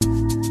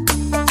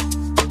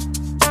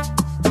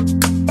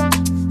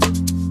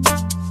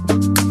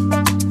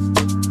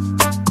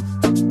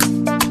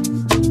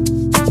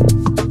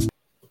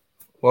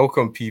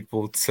Welcome,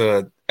 people,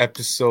 to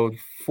episode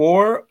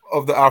 4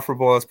 of the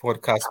Afroballers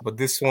podcast. But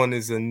this one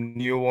is a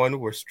new one.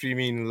 We're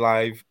streaming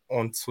live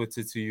on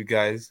Twitter to you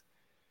guys.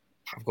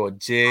 I've got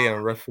Jay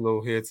and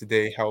Refilo here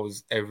today.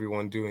 How's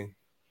everyone doing?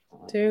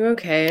 Doing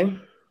okay.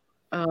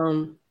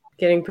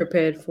 Getting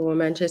prepared for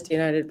Manchester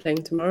United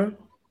playing tomorrow.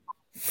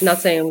 Not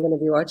saying I'm going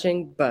to be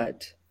watching,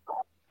 but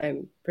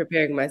I'm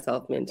preparing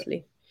myself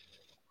mentally.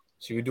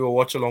 Should we do a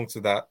watch along to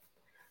that?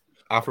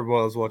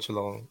 Afroballers watch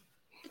along.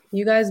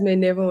 You guys may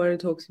never want to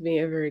talk to me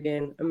ever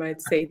again. I might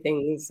say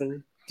things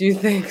and do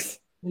things,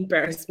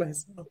 embarrass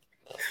myself.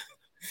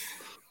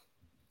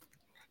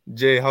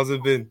 Jay, how's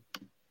it been?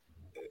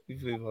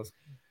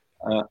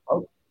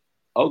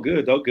 All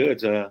good.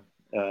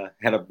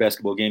 Had a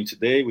basketball game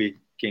today. We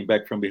came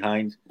back from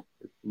behind,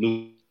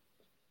 losing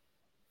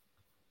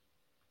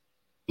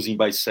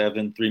by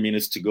 7, 3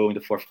 minutes to go in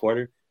the fourth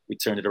quarter. We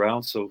turned it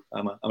around, so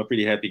I'm a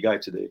pretty happy guy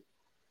today.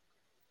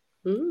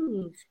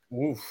 Oof.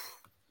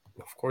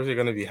 Of course, you're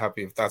gonna be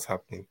happy if that's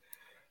happening.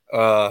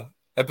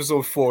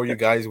 Episode 4, you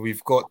guys.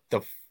 We've got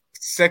the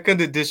second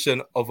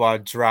edition of our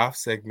draft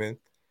segment.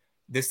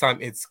 This time,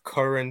 it's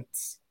current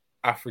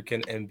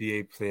African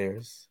NBA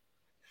players.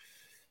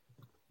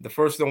 The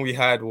first one we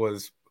had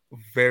was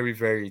very,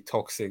 very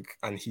toxic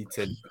and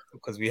heated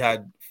because we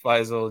had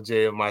Faisal,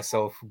 Jay, and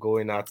myself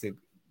going at it,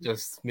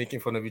 just making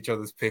fun of each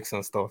other's picks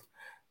and stuff.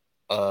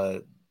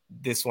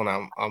 This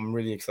one, I'm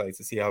really excited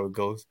to see how it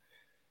goes.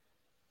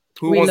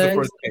 Who was the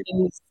first pick?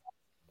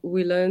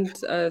 We learned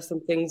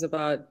some things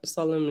about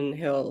Solomon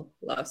Hill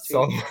last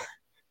week.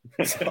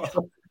 That's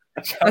all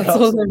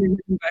I remember.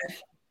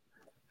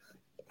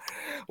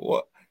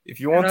 What if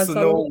you want to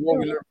know what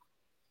we learned?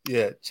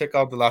 Yeah, check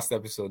out the last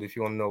episode if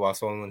you want to know about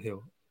Solomon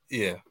Hill.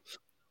 Yeah.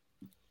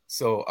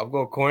 So I've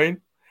got a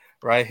coin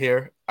right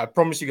here. I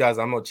promise you guys,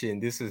 I'm not cheating.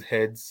 This is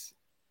heads.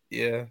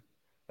 Yeah,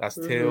 that's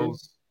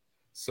tails.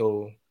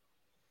 So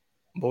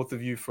both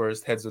of you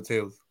first, heads or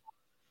tails?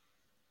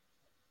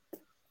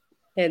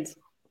 Heads.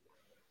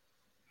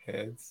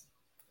 Heads.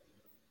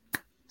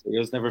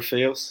 Tails never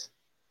fails.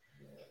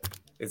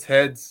 It's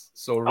heads.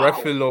 So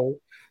Refilo,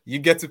 you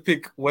get to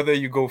pick whether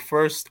you go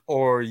first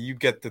or you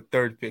get the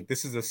third pick.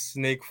 This is a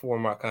snake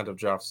format kind of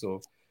draft. So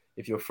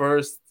if you're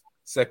first,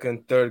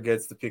 second, third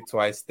gets to pick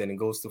twice, then it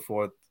goes to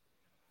fourth.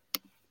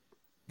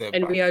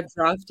 And we are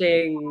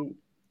drafting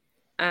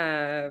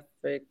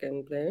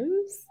African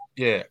players?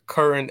 Yeah,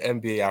 current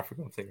NBA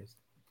African players.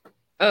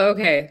 Oh,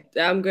 okay.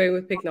 I'm going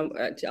with pick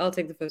number. I'll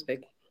take the first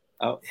pick.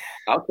 I'll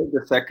take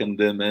the second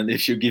then, man,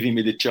 if you're giving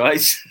me the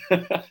choice.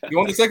 You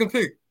want the second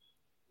pick?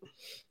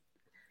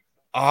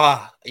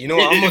 You know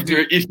what? I'm gonna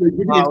do. We're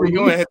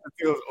going heads or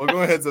tails. We're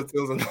going heads or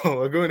tails. No,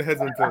 we're going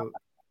heads or tails.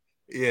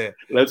 Yeah,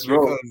 let's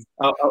roll.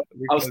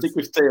 I'll stick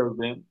with tails,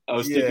 man.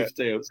 I'll stick with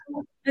tails.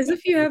 As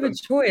if you have a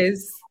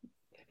choice.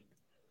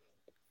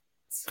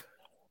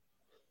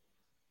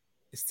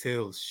 It's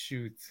tails.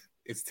 Shoot,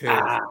 it's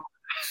tails.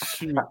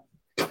 Shoot,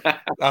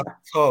 that's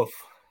tough.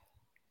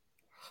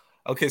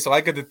 Okay, so I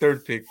get the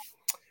third pick.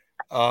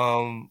 Let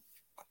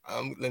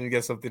me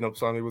get something up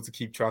so I'm able to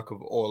keep track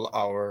of all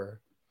our.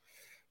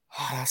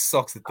 That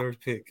sucks. The third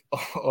pick,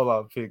 all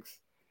our picks.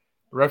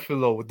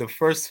 Refilo with the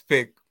first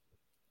pick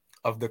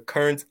of the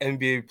current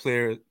NBA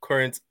player,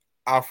 current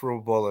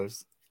Afro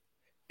ballers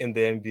in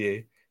the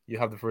NBA. You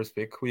have the first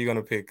pick. Who are you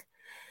gonna pick?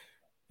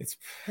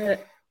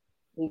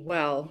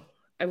 Well,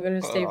 I'm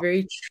gonna stay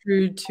very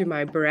true to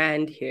my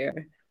brand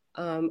here.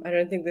 I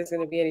don't think there's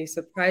gonna be any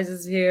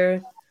surprises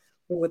here.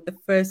 With the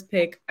first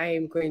pick, I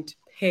am going to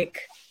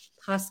pick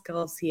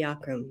Pascal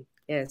Siakam.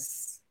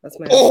 Yes, that's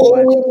my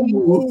okay.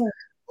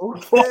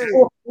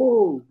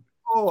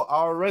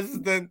 Our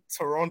resident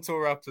Toronto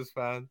Raptors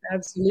fan.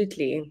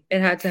 Absolutely. It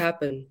had to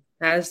happen.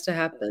 Has to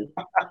happen.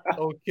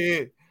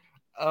 Okay.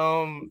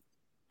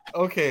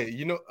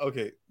 Okay,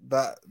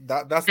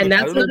 that's and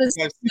that's not a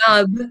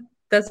snub.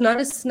 That's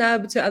not a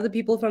snub to other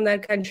people from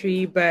that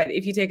country, but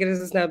if you take it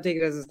as a snub, take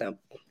it as a snub.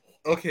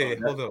 Okay,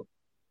 hold up.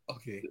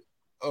 Okay.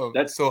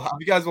 So have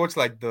you guys watched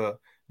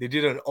they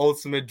did an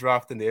ultimate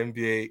draft in the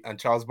NBA and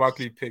Charles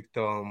Barkley picked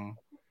you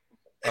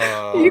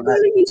calling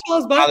me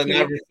Charles Barkley?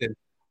 Allen Iverson.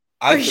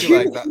 I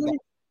feel like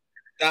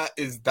that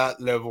is that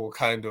level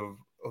kind of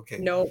okay.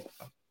 No,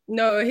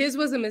 his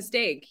was a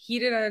mistake. He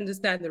didn't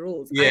understand the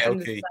rules. Yeah,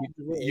 okay.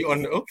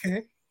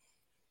 Okay.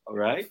 All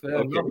right.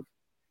 Okay.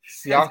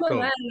 That's my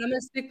man. I'm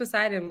gonna stick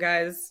beside him,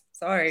 guys.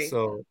 Sorry.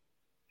 So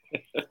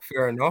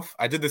fair enough.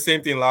 I did the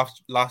same thing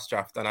last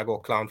draft and I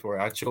got clowned for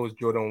it. I chose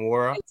Jordan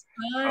Nwora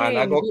and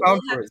I got clowned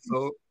for it.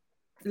 So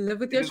live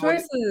with your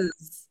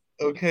choices.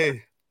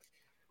 Okay.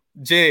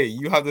 Jay,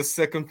 you have the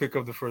second pick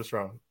of the first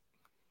round.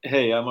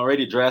 Hey, I'm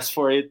already dressed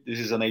for it. This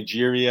is a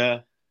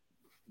Nigeria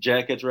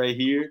jacket right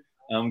here.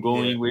 I'm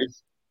going with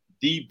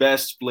the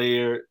best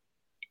player,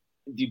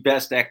 the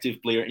best active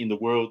player in the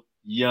world,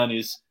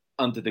 Giannis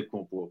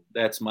Antetokounmpo.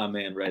 That's my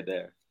man right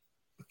there.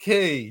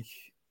 Okay.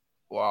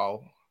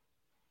 Wow.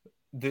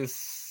 Do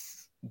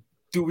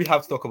we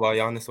have to talk about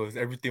Giannis or is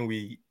everything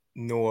we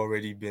know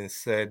already been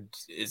said?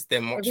 Is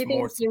there much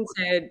more? Everything's been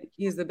said.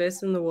 He's the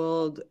best in the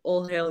world.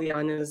 All hail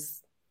Giannis.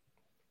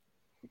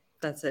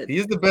 That's it. He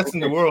is the best in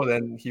the world,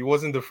 and he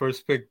wasn't the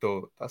first pick,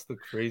 though. That's the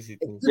crazy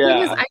thing. The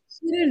thing is, I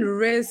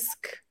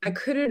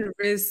couldn't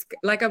risk.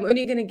 Like, I'm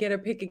only gonna get a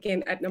pick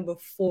again at number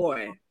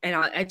 4, and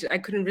I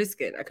couldn't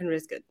risk it. I couldn't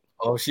risk it.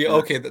 Oh,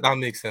 okay, that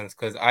makes sense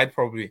because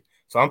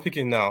so I'm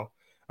picking now,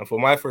 and for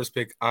my first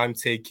pick, I'm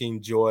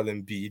taking Joel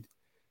Embiid.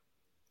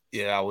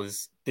 Yeah, I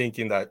was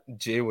thinking that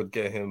Jay would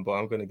get him, but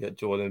I'm gonna get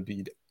Joel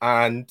Embiid,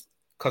 and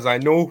because I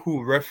know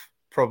who Ref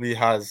probably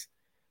has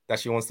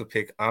that she wants to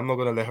pick, I'm not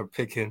gonna let her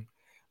pick him.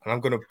 And I'm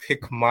going to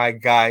pick my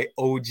guy,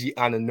 OG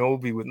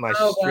Anunoby, with my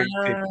straight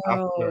pick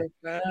after.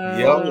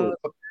 Wow.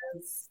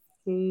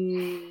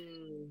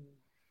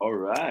 All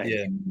right.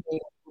 Yeah.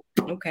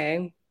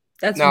 Okay.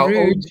 That's now,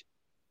 rude. OG,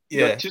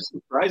 yeah. 2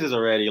 surprises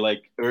already,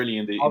 like early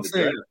in the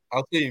draft.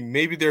 I'll say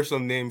maybe there's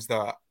some names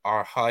that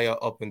are higher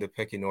up in the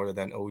pecking order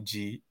than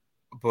OG.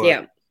 But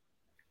yeah,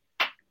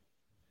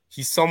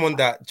 he's someone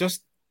that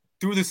just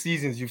through the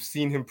seasons, you've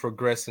seen him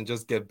progress and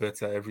just get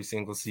better every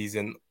single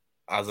season.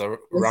 As a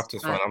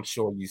Raptors fan, I'm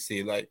sure you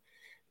see like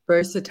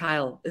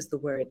versatile is the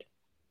word.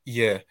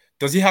 Yeah.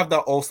 Does he have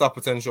that all-star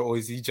potential, or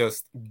is he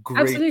just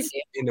great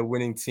in a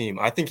winning team?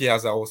 I think he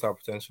has that all-star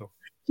potential.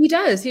 He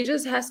does. He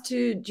just has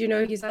to,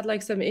 he's had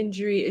like some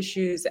injury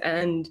issues,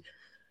 and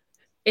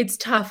it's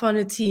tough on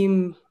a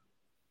team,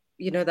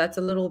 that's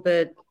a little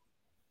bit,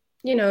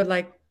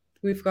 like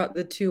we've got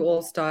the 2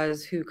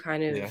 all-stars who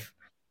kind of,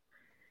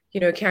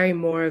 carry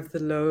more of the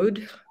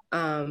load.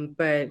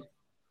 But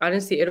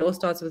honestly, it all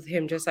starts with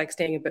him just like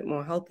staying a bit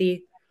more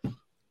healthy.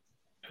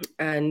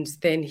 And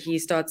then he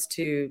starts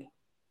to,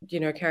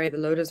 carry the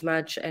load as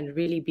much and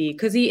really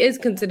because he is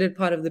considered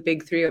part of the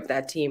big 3 of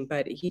that team,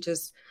 but he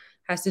just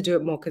has to do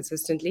it more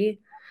consistently.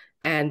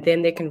 And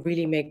then they can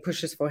really make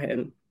pushes for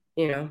him,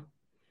 Yeah,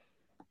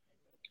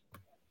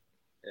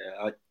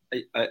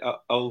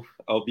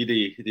 I'll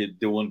be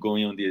the one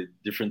going on the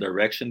different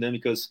direction then,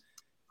 because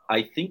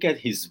I think at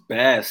his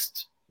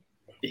best,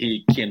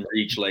 he can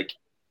reach like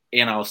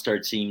an all-star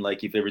team,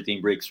 like if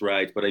everything breaks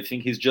right. But I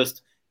think he's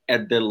just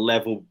at the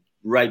level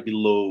right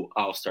below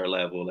all-star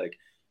level, like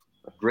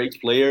a great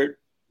player,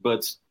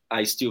 but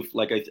I still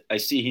like I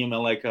see him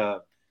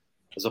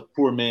as a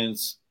poor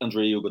man's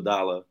Andre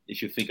Iguodala.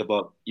 If you think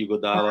about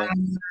Iguodala,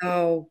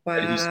 wow.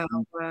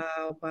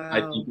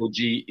 I think OG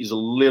is a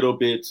little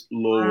bit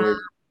lower,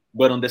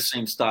 but on the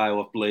same style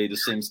of play, the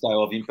same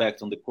style of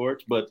impact on the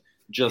court, but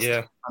just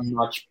a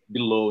notch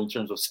below in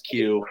terms of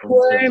skill.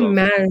 Poor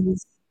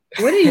man's.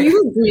 What are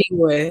you agreeing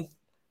with?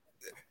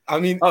 I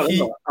mean, I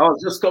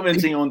was just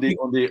commenting on the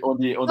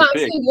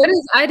pick. What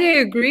is Ide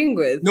agreeing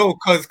with? No,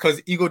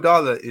 because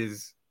Iguodala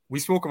is. We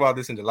spoke about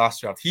this in the last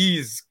draft. He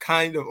is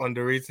kind of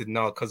underrated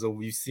now because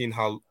we've seen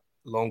how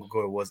long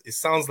ago it was. It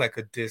sounds like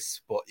a diss,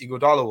 but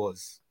Iguodala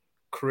was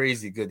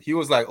crazy good. He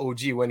was like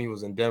OG when he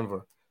was in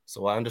Denver,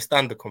 so I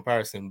understand the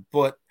comparison.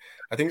 But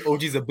I think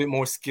OG is a bit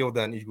more skilled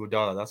than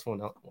Iguodala. That's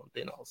one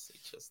thing I'll say.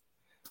 Just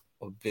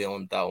a bit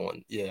on that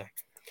one, yeah.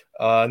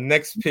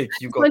 Next pick,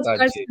 you got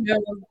that.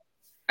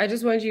 I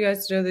just want you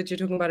guys to know that you're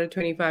talking about a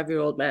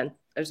 25-year-old man.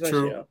 I just want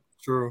you to know.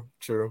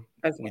 True.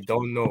 Okay. We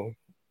don't know.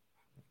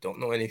 Don't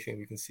know anything.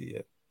 We can see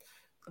it.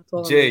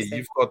 Jay,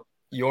 you've got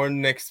your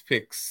next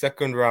pick,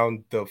 2nd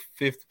round, the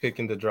 5th pick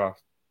in the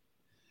draft.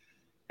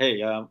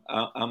 Hey,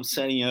 I'm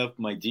setting up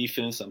my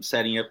defense. I'm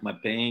setting up my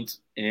paint,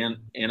 and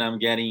I'm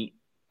getting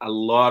a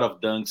lot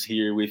of dunks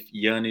here with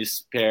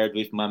Giannis paired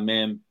with my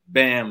man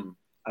Bam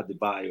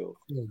Adebayo.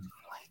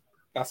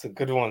 That's a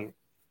good one.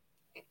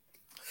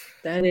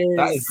 That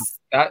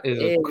is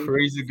a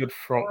crazy good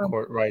front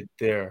court right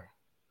there.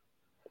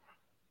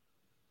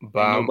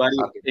 Bam.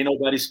 Ain't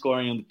nobody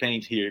scoring on the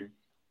paint here.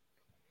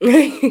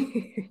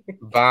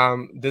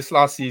 Bam. This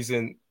last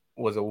season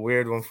was a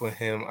weird one for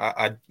him.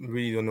 I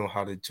really don't know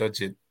how to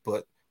judge it,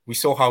 but we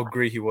saw how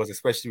great he was,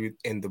 especially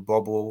in the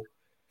bubble.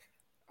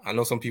 I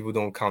know some people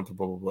don't count the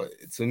bubble, but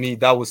to me,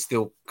 that was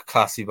still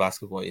classy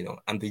basketball,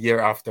 And the year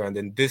after, and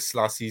then this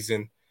last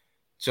season,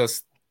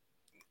 just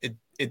it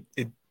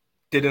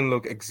didn't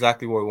look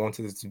exactly what we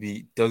wanted it to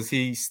be. Does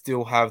he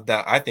still have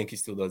that? I think he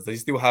still does. Does he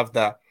still have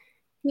that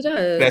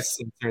best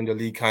center in the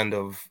league kind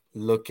of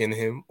look in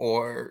him,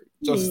 or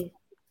just?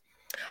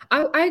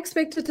 I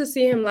expected to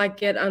see him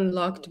get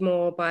unlocked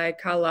more by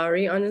Kyle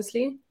Lowry,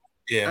 honestly.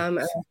 Yeah. I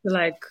feel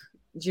like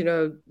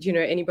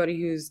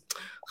anybody who's,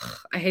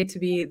 I hate to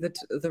be the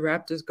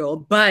Raptors girl,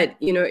 but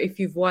if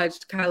you've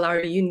watched Kyle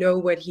Lowry, you know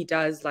what he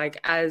does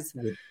as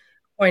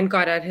point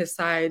guard at his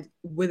side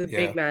with a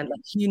big man.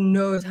 He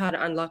knows how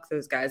to unlock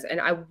those guys,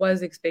 and I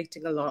was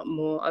expecting a lot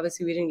more.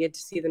 Obviously, we didn't get to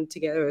see them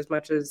together as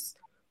much as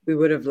we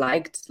would have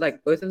liked.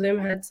 Both of them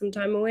had some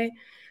time away,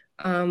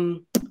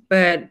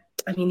 but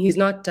I mean, he's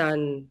not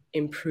done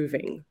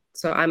improving,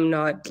 so I'm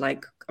not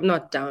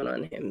down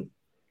on him.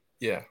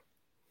 Yeah.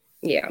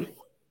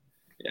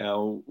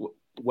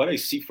 What I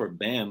see for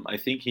Bam, I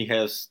think he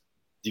has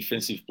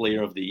Defensive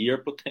Player of the Year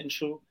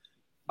potential,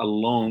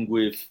 along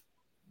with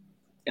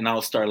an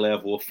all-star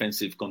level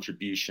offensive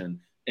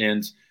contribution.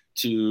 And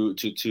to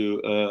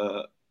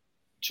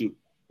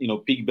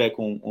piggyback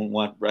on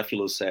what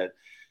Rafaelo said,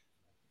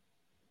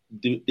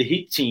 the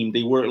Heat team,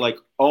 they were like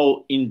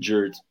all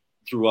injured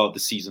throughout the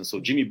season. So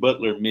Jimmy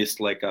Butler missed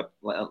like a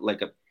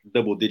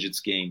double digits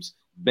games.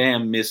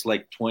 Bam missed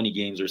like 20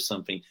 games or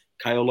something.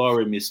 Kyle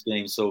Lowry missed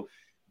games. So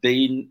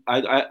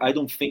I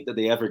don't think that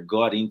they ever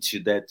got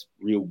into that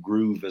real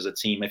groove as a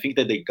team. I think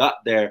that they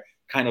got there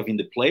kind of in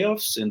the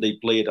playoffs, and they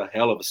played a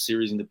hell of a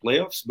series in the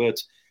playoffs, but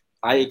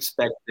I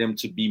expect them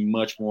to be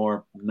much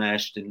more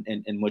meshed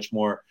and much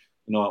more,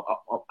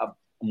 a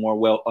more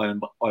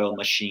well-oiled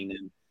machine.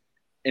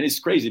 And it's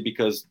crazy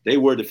because they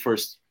were the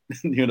first,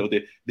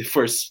 the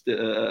first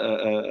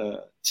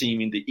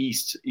team in the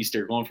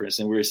Eastern Conference,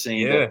 and we were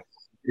saying that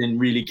they didn't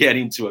really get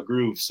into a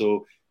groove.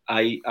 So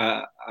I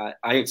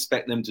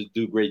expect them to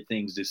do great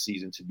things this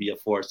season, to be a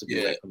force to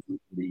be reckoned with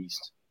in the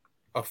East.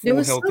 A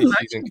full healthy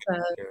season.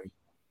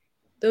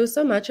 There was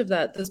so much of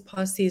that this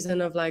past season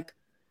of like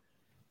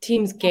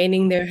teams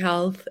gaining their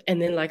health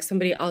and then like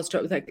somebody else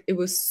dropped. Like it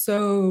was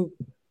so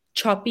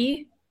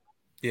choppy.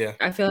 Yeah.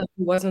 I feel like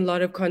there wasn't a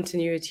lot of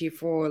continuity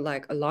for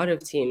like a lot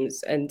of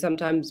teams, and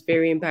sometimes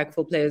very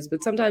impactful players,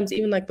 but sometimes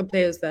even like the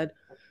players that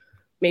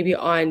maybe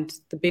aren't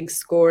the big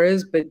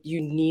scorers, but you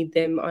need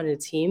them on a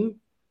team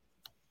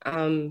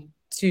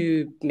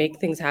to make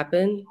things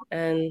happen.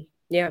 And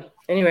yeah,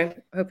 anyway,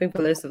 hoping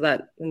for less of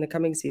that in the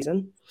coming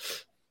season.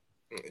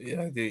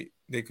 Yeah,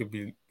 they could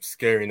be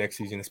scary next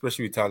season,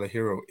 especially with Tyler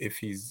Hero if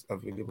he's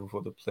available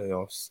for the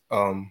playoffs.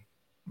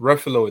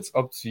 Ruffalo, it's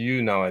up to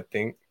you now, I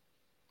think.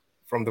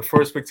 From the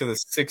first pick to the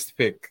 6th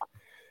pick,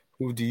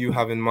 who do you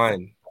have in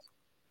mind?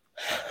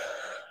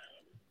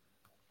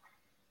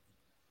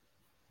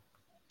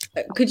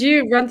 Could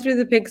you run through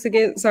the picks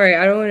again? Sorry,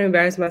 I don't want to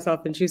embarrass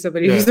myself and choose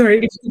somebody who's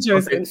already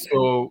chosen. Okay,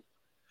 so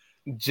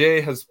Jay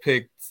has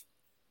picked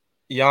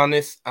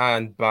Giannis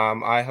and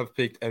Bam. I have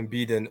picked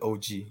Embiid and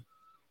OG.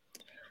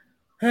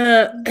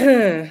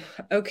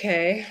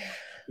 Okay.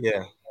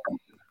 Yeah.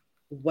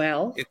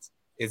 Well,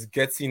 it's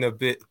getting a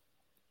bit.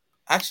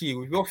 Actually,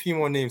 we've got a few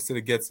more names till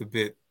it gets a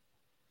bit.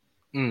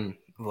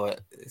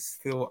 But it's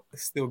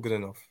still good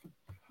enough.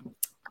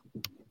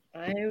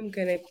 I'm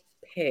gonna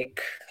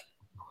pick.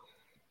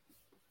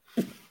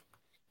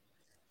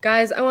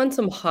 Guys, I want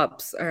some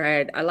hops. All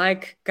right. I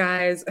like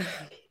guys.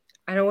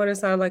 I don't want to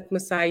sound like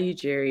Masai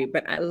Ujiri,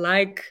 but I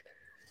like,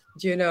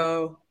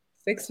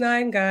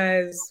 6'9"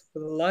 guys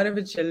with a lot of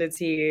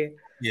agility.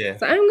 Yeah.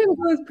 So I'm going to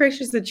go with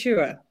Precious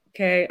Achiuwa.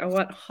 Okay. I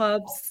want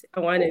hops. I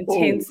want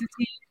intensity.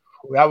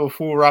 We have a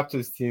full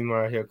Raptors team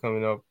right here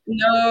coming up.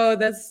 No,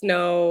 that's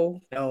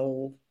no.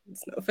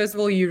 First of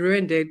all, you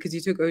ruined it because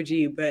you took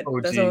OG, but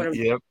that's not what I'm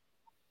doing.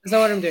 That's not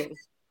what I'm doing.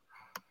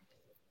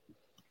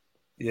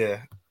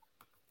 Yeah.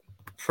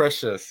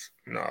 Precious.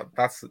 No,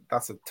 that's a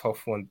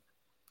tough one,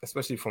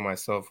 especially for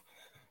myself.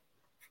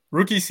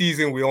 Rookie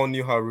season, we all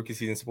knew how rookie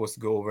season is supposed to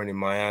go over in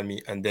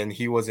Miami, and then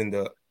he was in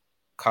the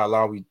Kyle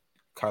Lowry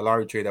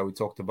trade that we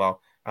talked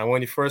about. And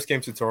when he first came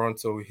to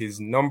Toronto,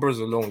 his numbers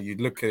alone, you'd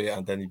look at it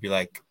and then you'd be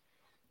like,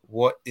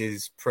 what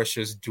is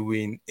Precious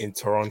doing in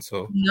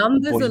Toronto?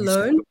 Numbers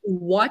alone,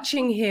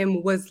 watching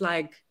him was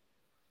like,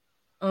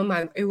 oh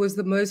my, it was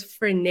the most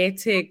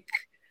frenetic.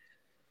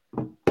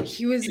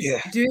 He was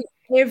doing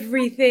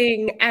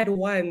everything at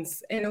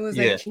once, and it was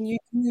like, can you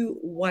do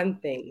one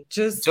thing?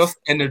 Just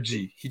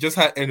energy. He just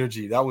had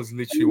energy. That was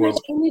literally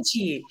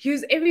energy. He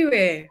was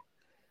everywhere.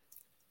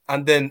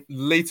 And then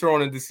later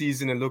on in the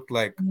season, it looked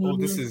like,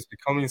 this is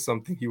becoming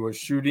something. He was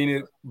shooting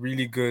it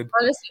really good.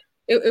 Honestly,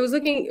 it was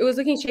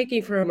looking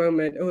shaky for a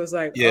moment. It was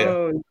like,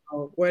 oh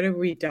no, what have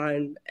we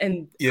done?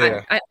 And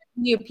I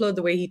really applaud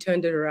the way he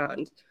turned it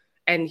around,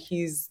 and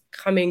he's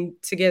coming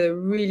together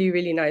really,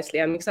 really nicely.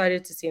 I'm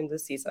excited to see him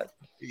this season.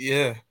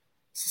 Yeah.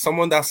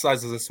 Someone that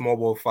size is a small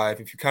ball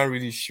 5. If you can't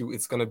really shoot,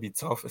 it's going to be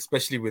tough,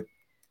 especially with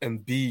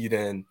Embiid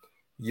and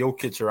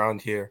Jokic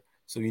around here.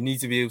 So you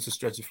need to be able to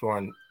stretch the floor,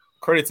 and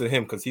credit to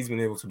him because he's been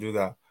able to do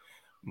that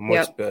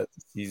much better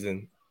this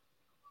season.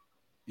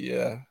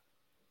 Yeah.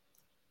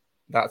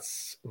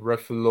 That's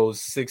Refalo's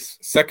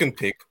 2nd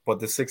pick, but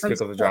the 6th pick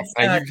of the draft.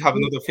 And you have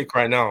another pick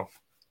right now.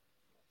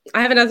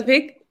 I have another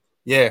pick?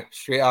 Yeah,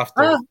 straight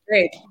after. Oh,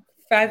 great.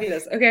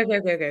 Fabulous. Okay.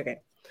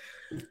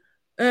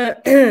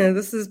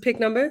 This is pick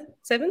number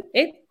 7,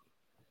 8?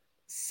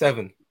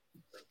 7.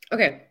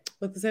 Okay,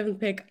 with the 7th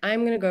pick,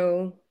 I'm going to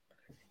go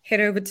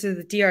head over to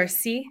the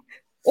DRC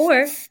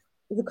or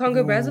the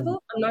Congo Brazzaville.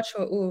 I'm not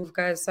sure. Oh,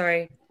 guys,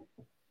 sorry.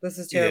 This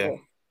is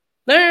terrible.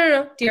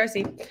 No.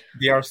 DRC.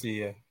 DRC,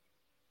 yeah.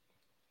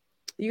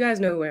 You guys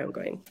know where I'm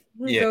going.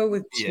 Go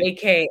with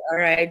JK. All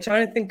right,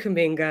 Jonathan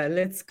Kuminga.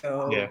 Let's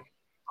go. Yeah.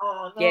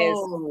 Oh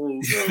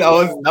no!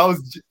 Yes. that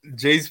was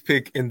Jay's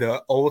pick in the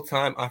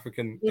all-time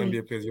African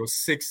NBA players. It was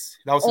 6.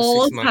 That was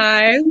all 6 man.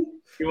 Time.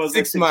 He was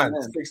 6 man.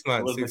 6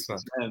 man.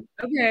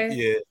 Okay.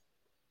 Yeah.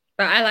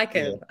 But I like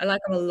him. I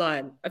like him a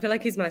lot. I feel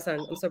like he's my son.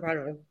 I'm so proud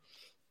of him.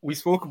 We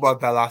spoke about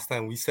that last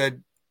time. We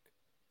said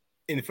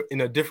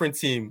in a different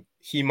team,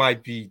 he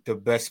might be the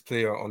best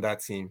player on that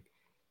team.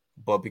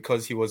 but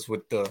because he was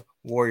with the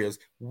Warriors,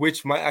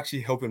 which might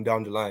actually help him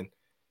down the line,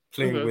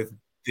 playing with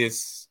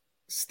this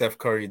Steph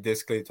Curry,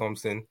 this Klay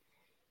Thompson.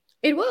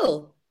 It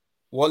will.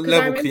 What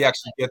level could he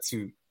actually get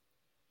to?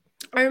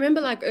 I remember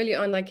like early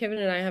on, like Kevin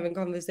and I having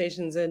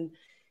conversations, and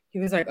he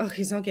was like, oh,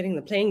 he's not getting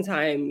the playing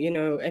time, you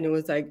know, and it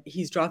was like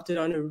he's drafted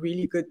on a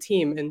really good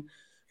team. And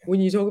when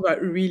you talk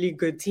about really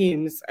good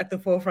teams, at the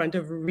forefront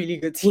of really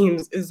good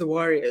teams is the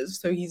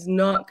Warriors. So he's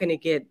not going to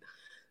get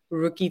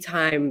rookie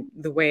time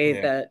the way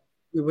that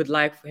we would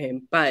like for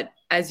him. But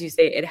as you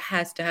say, it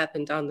has to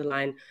happen down the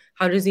line.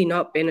 How does he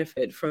not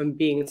benefit from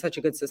being in such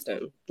a good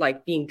system,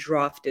 like being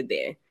drafted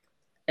there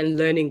and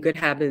learning good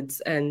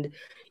habits? And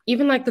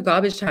even like the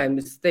garbage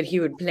times that he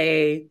would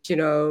play, you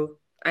know,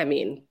 I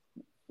mean,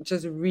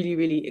 just really,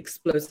 really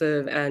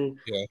explosive. And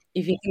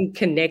if you can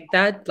connect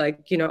that,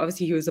 like, you know,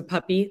 obviously he was a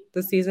puppy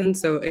this season.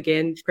 So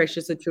again,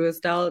 Precious Achiuwa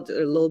style,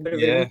 a little bit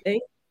of everything.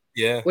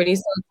 Yeah. When he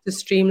starts to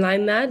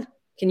streamline that,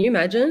 can you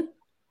imagine?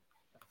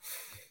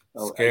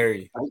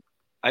 Scary.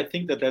 I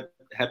think that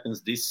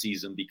happens this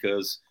season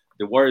because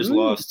the Warriors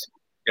lost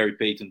Gary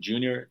Payton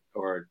Jr.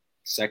 or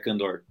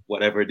second or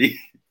whatever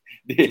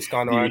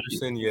Connor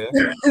Anderson,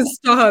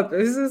 Stop.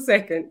 This is a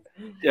second.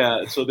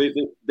 Yeah, so they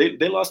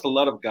lost a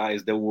lot of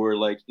guys that were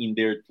like in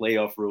their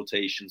playoff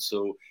rotation.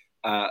 So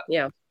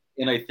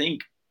and I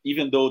think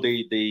even though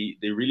they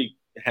really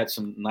had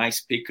some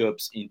nice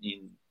pickups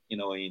in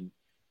JaMychal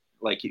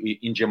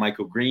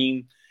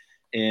Green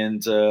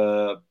and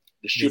the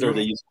shooter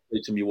they used to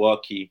play to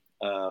Milwaukee,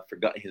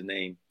 forgot his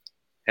name,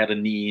 had a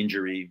knee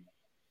injury.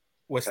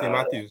 Wesley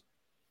Matthews.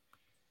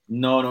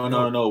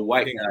 No,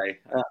 white guy.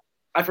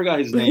 I forgot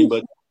his name,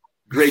 but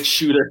great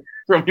shooter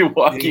from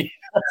Milwaukee.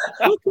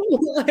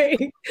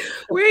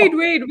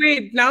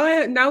 Wait.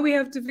 Now we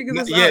have to figure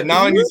this out. Yeah,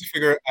 now I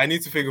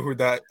need to figure who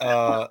that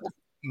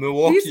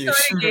Milwaukee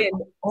shooter.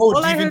 Oh,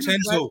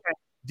 DiVincenzo.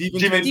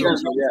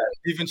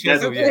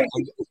 DiVincenzo,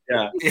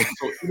 yeah.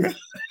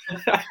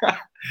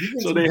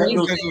 So they have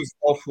is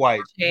off-white.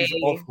 He's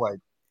off-white.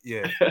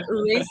 Yeah.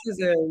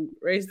 Racism.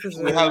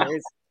 We have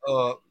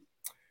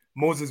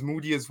Moses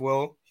Moody as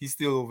well. He's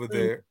still over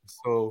there.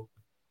 So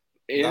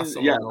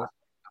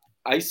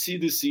I see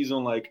this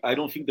season like I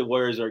don't think the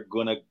Warriors are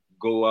gonna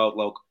go out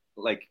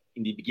like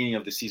in the beginning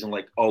of the season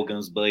like all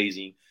guns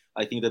blazing.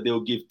 I think that they'll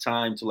give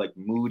time to like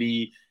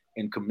Moody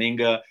and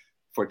Kuminga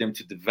for them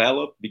to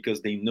develop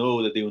because they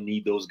know that they will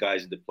need those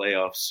guys in the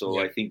playoffs. So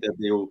I think that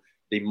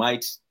they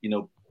might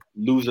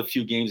lose a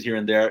few games here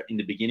and there in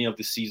the beginning of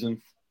the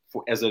season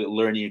as a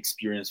learning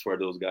experience for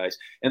those guys.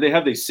 And they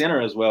have the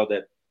center as well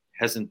that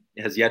has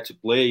yet to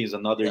play. He's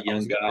another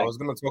young guy. I was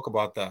going to talk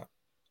about that.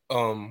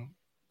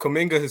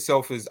 Kuminga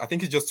himself I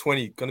think he's just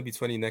 20, going to be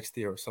 20 next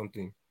year or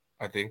something,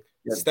 I think.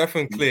 Yeah. Steph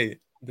and Klay,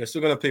 they're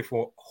still going to play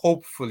for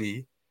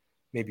hopefully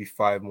maybe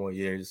 5 more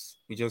years.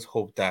 We just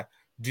hope that.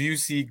 Do you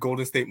see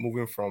Golden State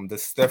moving from the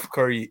Steph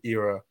Curry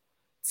era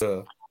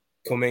to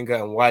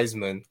Kuminga and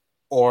Wiseman?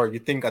 Or you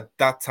think at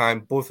that time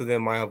both of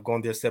them might have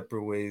gone their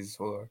separate ways?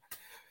 Or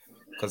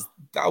because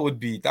that would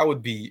be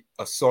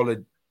a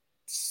solid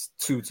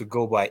 2 to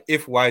go by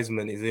if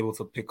Wiseman is able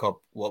to pick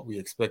up what we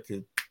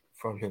expected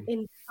from him.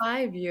 In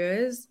 5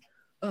 years,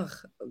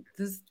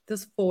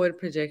 this forward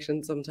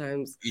projection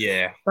sometimes.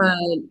 Yeah. But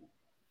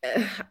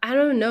I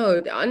don't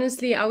know.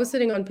 Honestly, I was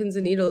sitting on pins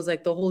and needles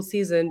like the whole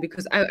season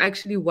because I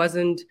actually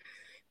wasn't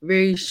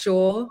very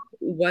sure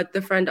what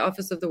the front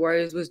office of the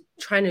Warriors was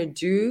trying to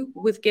do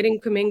with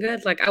getting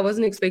Kuminga. Like, I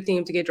wasn't expecting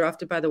him to get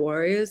drafted by the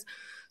Warriors.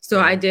 So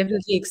I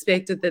definitely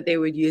expected that they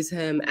would use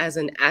him as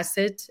an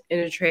asset in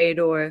a trade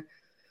or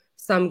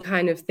some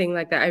kind of thing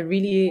like that.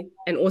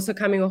 And also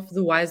coming off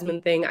the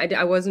Wiseman thing,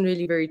 I wasn't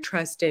really very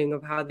trusting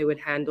of how they would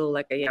handle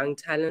like a young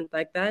talent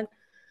like that.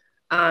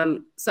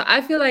 So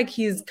I feel like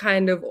he's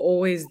kind of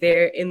always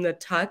there in the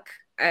tuck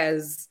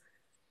as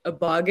a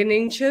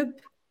bargaining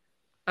chip.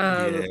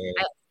 I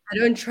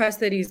don't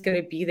trust that he's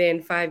going to be there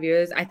in 5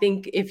 years. I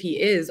think if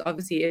he is,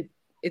 obviously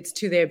it's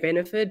to their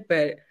benefit,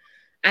 but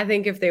I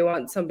think if they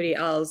want somebody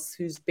else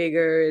who's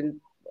bigger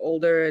and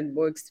older and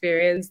more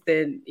experienced,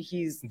 then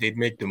they'd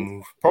make the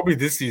move. Probably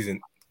this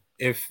season.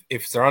 If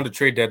it's around the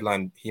trade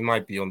deadline, he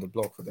might be on the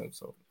block for them.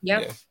 So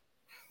it's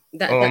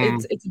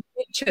a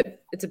big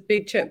chip. It's a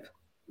big chip.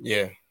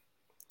 Yeah.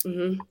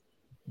 Mm-hmm.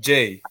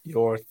 Jay,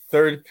 your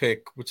third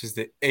pick, which is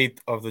the 8th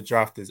of the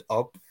draft, is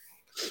up.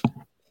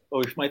 Oh,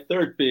 it's my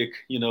third pick.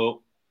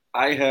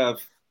 I have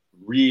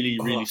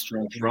really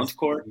strong front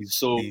court.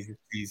 Please.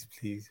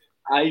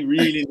 I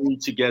really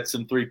need to get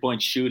some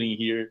 3-point shooting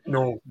here.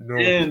 No.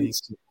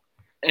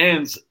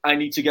 And I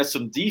need to get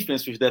some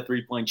defense with that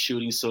 3-point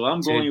shooting. So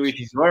I'm going with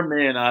your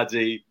man,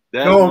 Ajay.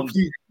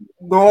 Please.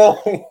 No.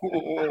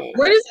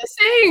 What is it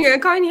saying? I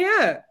can't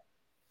hear.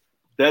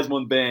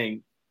 Desmond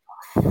Bane.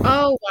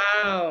 Oh,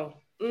 wow.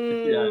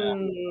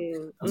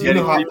 I'm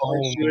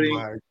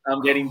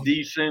getting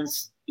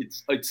defense.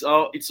 It's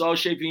all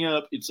shaping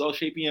up. It's all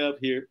shaping up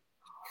here.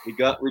 We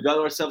got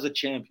ourselves a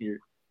champ here.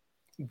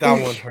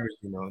 That one hurts,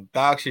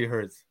 That actually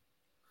hurts.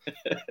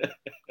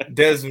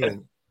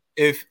 Desmond,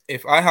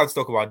 if I had to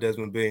talk about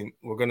Desmond Bain,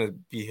 we're gonna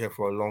be here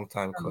for a long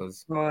time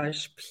because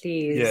Gosh,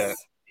 please. yeah,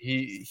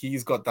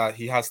 he's got that.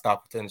 He has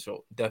that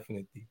potential,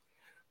 definitely.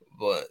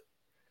 But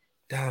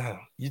damn,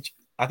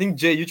 I think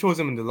Jay, you chose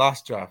him in the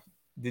last draft.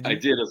 Did you? I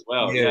did as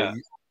well. Yeah.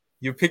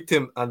 You picked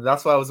him, and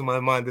that's why I was in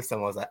my mind this time.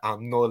 I was like,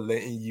 I'm not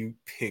letting you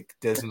pick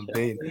Desmond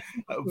Bain.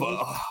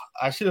 But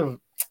I should have.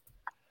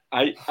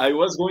 I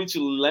was going to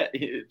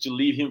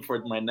leave him for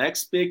my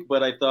next pick,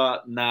 but I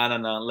thought, nah.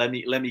 Let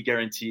me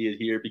guarantee it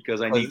here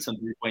because I need some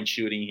 3-point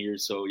shooting here.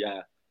 So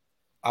yeah,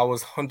 I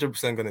was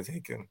 100% gonna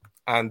take him,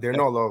 and they're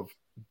not a lot of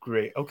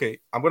great. Okay,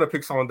 I'm gonna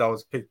pick someone that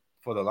was picked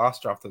for the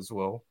last draft as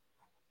well.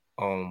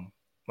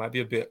 Might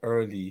be a bit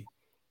early.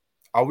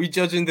 Are we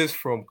judging this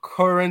from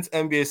current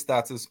NBA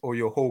status or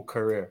your whole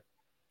career?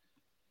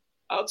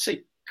 I would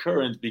say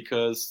current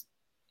because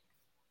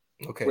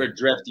we're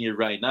drafting it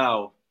right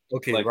now.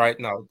 Okay, like, right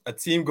now. A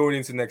team going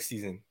into next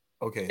season.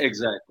 Okay.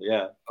 Exactly,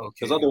 yeah. Okay.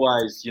 Because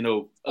otherwise,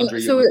 Andre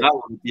so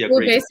Iguodala would be a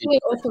great basically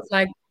off of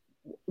like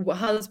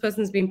how this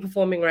person's been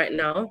performing right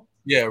now.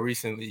 Yeah,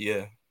 recently,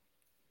 yeah.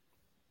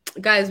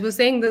 Guys, we're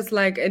saying this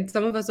like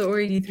some of us are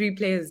already 3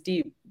 players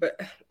deep, but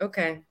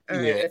okay. All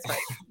right, it's fine.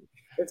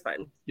 It's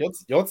fine.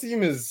 Your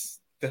team is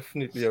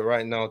definitely a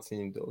right now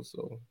team though,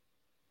 so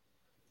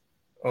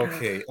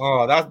okay.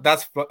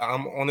 That's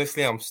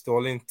I'm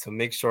stalling to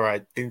make sure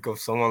I think of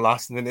someone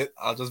last minute.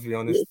 I'll just be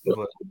honest,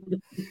 but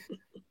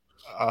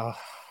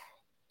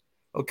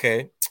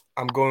okay.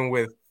 I'm going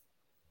with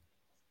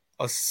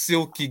a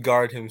silky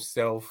guard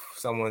himself,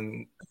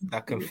 someone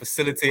that can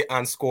facilitate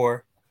and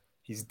score.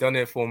 He's done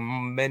it for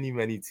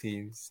many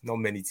teams. Not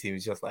many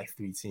teams, just like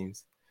 3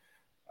 teams.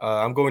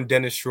 I'm going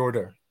Dennis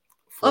Schroeder.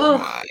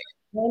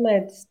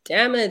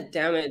 Damn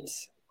it.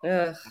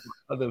 Ugh.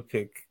 Other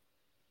pick.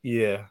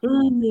 Yeah.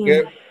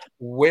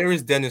 Where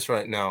is Dennis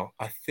right now?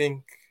 I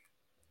think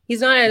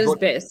he's not at his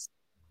best.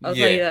 I'll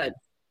tell you that.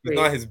 He's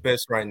not his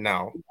best right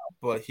now,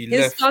 but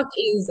his stock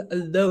is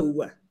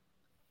low.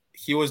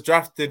 He was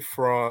drafted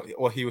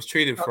he was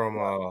traded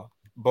from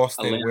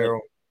Boston,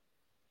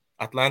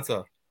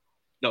 Atlanta.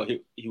 No,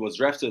 he was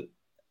drafted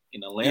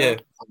in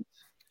Atlanta,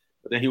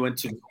 but then he went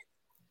to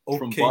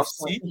from OKC.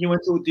 Boston. He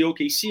went to the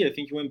OKC. I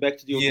think he went back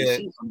to the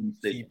OKC.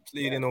 He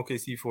played in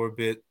OKC for a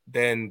bit.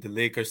 Then the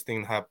Lakers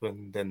thing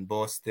happened. Then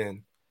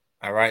Boston,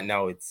 and right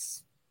now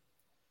it's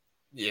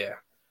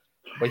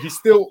But he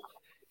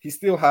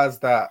still has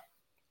that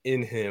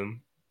in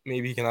him.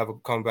 Maybe he can have a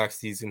comeback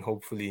season.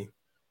 Hopefully,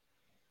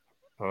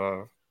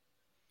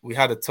 we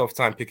had a tough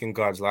time picking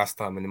guards last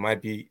time, and it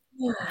might be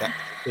that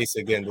case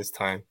again this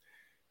time.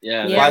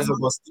 Yeah.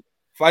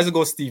 Pfizer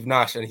got Steve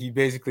Nash, and he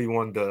basically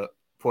won the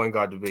point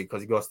guard debate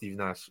because he got Steve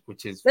Nash,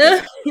 which is.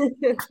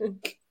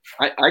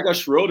 I got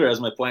Schroeder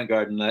as my point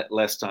guard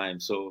last time,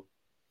 so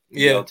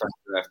draft.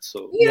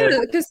 So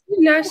because Steve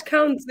Nash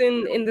counts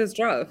in this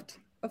draft.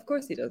 Of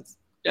course he does.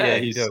 Yeah,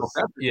 he does.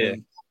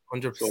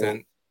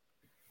 100%.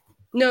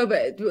 No,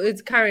 but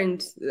it's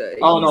current.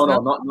 Not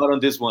on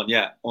this one.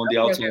 Yeah, on the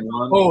outside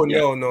one. Oh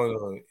no.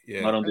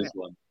 Yeah, not on this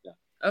one. Yeah.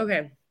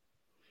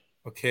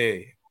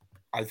 Okay.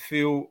 I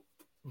feel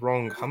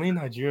wrong. How many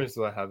Nigerians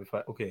do I have? If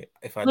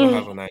I don't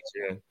have a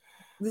Nigerian,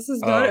 this is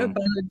not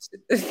about.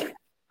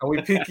 Are we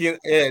picking?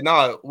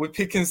 we're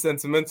picking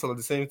sentimental at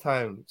the same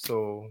time.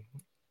 So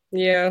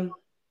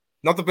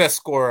not the best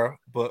scorer,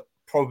 but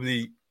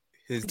probably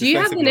his. Do you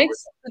have the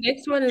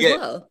next one as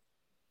well?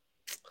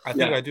 I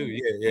think I do.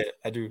 Yeah,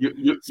 I do.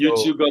 You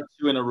two got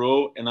 2 in a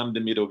row, and I'm the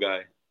middle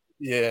guy.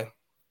 Yeah.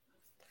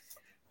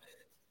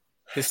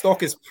 His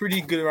stock is pretty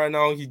good right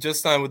now. He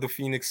just signed with the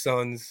Phoenix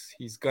Suns.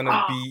 He's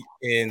gonna be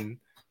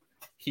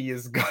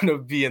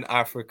in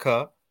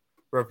Africa,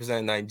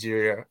 representing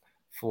Nigeria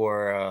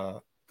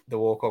for the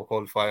World Cup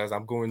qualifiers.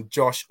 I'm going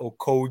Josh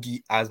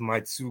Okogie as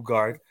my 2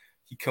 guard.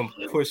 He can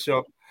push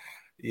up.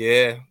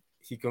 Yeah,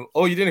 he can.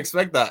 Oh, you didn't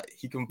expect that?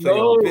 He can play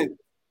a bit.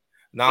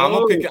 I'm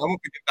not picking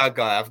that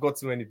guy. I've got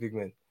too many big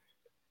men.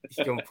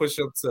 He can push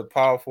up to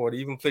power forward,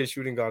 even play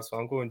shooting guard. So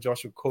I'm going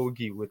Josh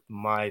Okogie with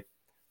my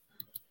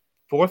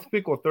 4th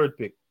pick or 3rd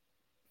pick?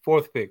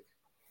 4th pick.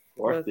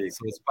 4th pick.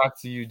 So it's back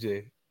to you,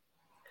 Jay.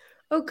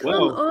 Oh, come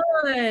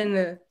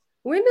on.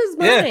 When is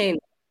mine?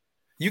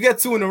 You get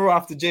 2 in a row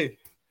after Jay.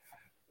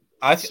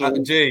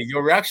 Jay,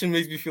 your reaction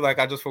makes me feel like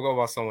I just forgot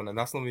about someone, and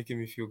that's not making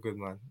me feel good,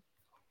 man.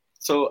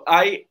 So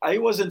I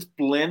wasn't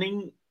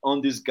planning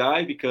on this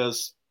guy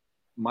because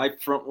my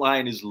front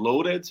line is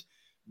loaded.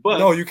 But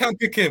no, you can't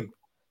pick him.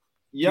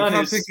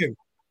 Giannis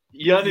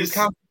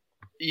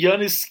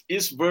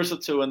is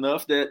versatile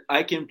enough that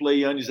I can play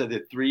Giannis at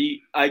the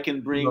 3. I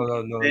can bring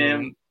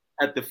them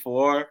at the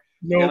 4.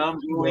 And I'm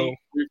going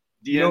with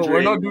DeAndre. No,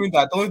 we're not doing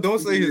that. Don't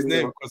say his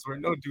name because we're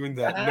not doing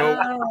that.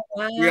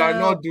 We are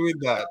not doing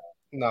that.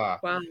 Nah.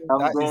 Wow.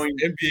 That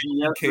is NBA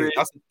 2K.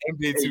 That's an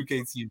NBA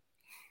 2K team.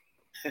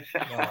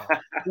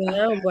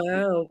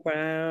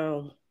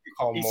 Wow.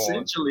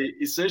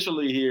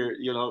 Essentially here,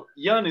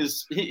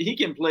 Giannis, he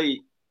can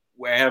play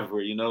wherever,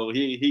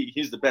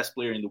 he's the best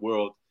player in the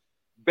world.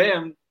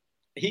 Bam,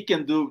 he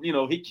can do,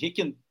 he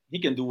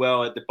can do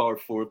well at the power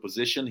forward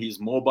position. He's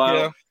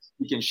mobile.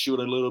 he can shoot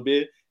a little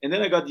bit. And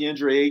then I got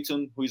DeAndre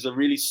Ayton, who is a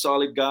really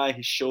solid guy.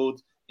 He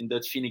showed in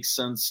that Phoenix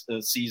Suns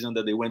season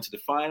that they went to the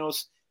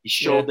finals. He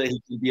showed that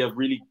he can be a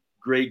really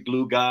great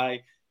glue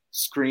guy,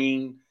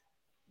 screen,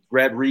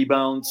 grab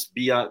rebounds,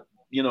 be a,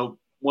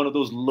 one of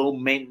those low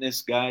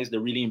maintenance guys that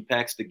really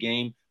impacts the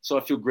game. So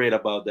I feel great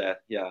about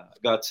that. Yeah, I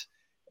got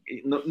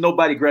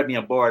nobody grabbed me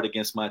a board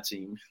against my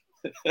team.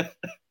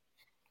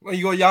 Well,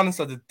 you got Giannis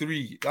at the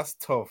 3. That's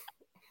tough.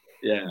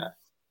 Yeah,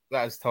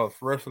 that is tough.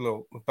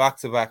 Ruffalo,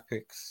 back-to-back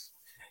picks.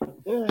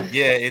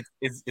 Yeah,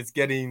 it's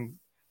getting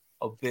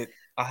a bit.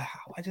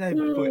 Why did I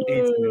put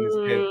 18 in his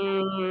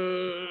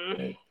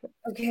head?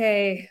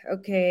 Okay.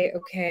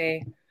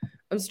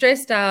 I'm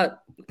stressed out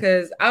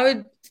because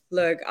I'll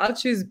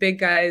choose big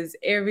guys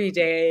every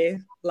day,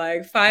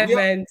 like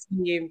 5-man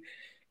team.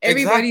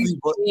 Everybody's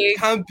exactly, big. It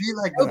can't be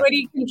like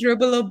nobody can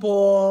dribble a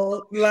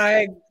ball.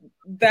 Like,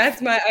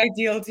 that's my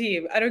ideal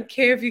team. I don't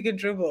care if you can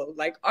dribble.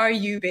 Like, are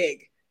you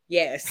big?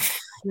 Yes.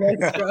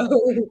 Let's go.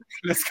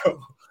 Let's go.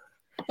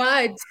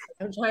 But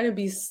I'm trying to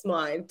be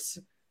smart.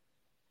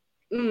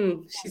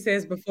 She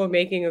says before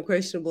making a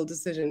questionable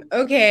decision.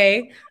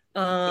 Okay.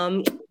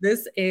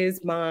 This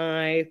is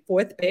my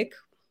 4th pick.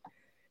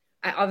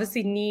 I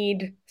obviously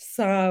need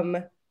some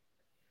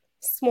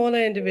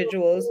smaller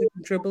individuals who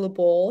can dribble a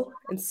ball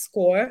and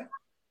score.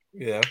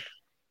 Yeah.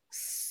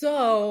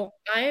 So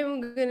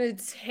I'm gonna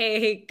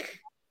take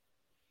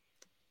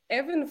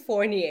Evan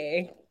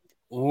Fournier.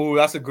 Oh,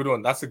 that's a good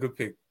one. That's a good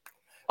pick.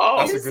 Oh,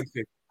 that's a good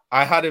pick.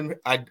 I had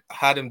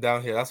him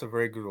down here. That's a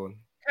very good one.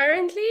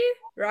 Currently,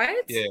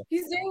 right? Yeah.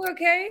 He's doing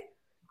okay.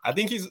 I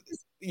think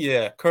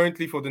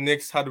currently for the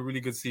Knicks had a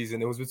really good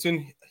season. It was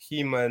between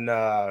him and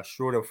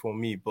Schroeder for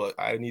me, but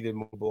I needed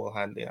more ball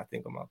handling, I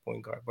think, on my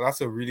point guard. But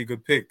that's a really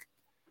good pick,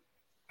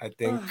 I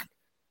think.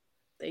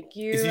 Thank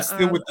you. Is he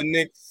still with the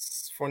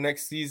Knicks for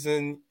next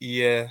season?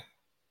 Yeah.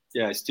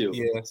 Yeah, still.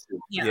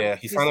 Yeah,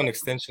 he signed an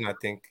extension, I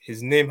think.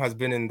 His name has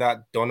been in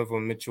that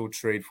Donovan Mitchell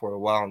trade for a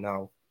while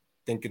now,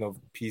 thinking of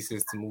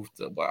pieces to move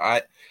to.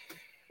 But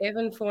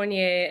Evan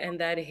Fournier and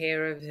that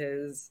hair of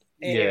his.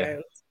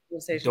 Anyway,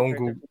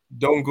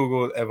 don't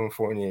Google Evan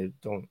Fournier.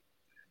 Don't.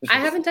 I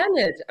haven't done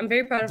it. I'm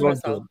very proud of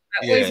myself.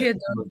 I always hear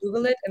don't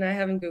Google it, and I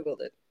haven't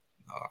Googled it.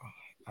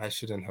 I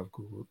shouldn't have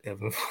Googled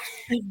Evan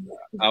Fournier.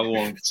 I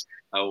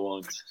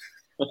won't.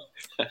 All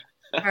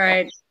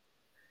right.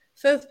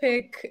 5th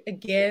pick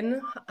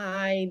again.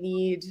 I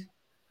need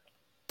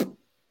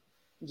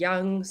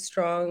young,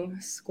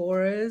 strong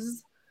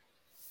scorers.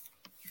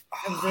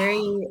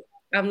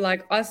 I'm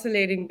like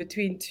oscillating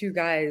between 2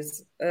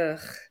 guys. Ugh.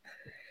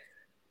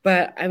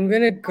 But I'm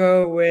gonna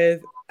go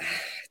with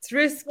it's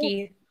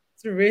risky.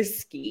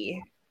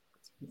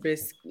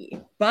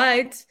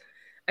 But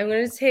I'm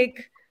gonna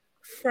take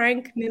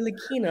Frank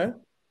Ntilikina.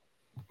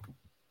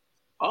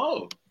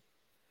 Oh.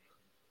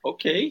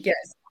 Okay.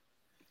 Yes.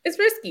 It's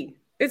risky.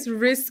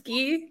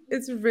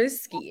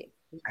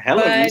 Hell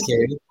of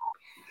risky.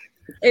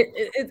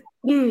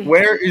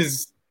 Where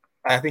is?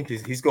 I think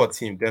he's got a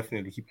team,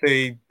 definitely. He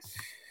played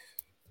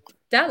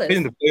Dallas.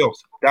 In the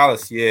playoffs.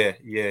 Dallas, yeah.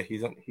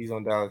 He's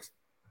on Dallas.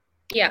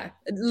 Yeah.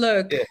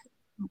 Look,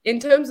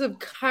 in terms of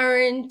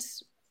current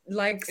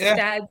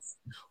stats,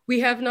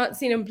 we have not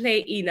seen him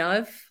play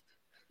enough,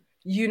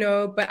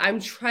 but I'm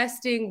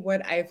trusting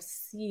what I've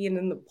seen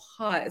in the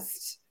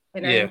past.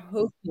 And I'm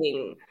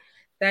hoping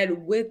that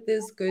with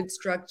this good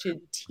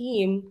structured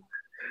team,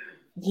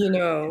 we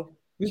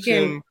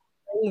can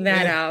bring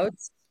that out.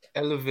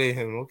 Elevate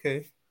him,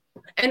 okay.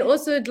 And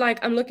also,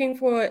 I'm looking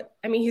for,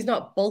 he's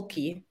not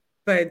bulky,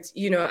 but,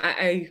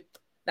 the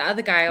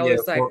other guy I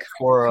was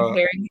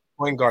comparing.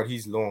 Point guard,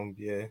 he's long,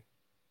 yeah.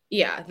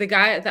 Yeah, the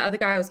other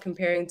guy I was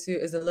comparing to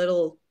is a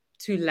little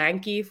too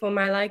lanky for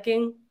my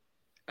liking.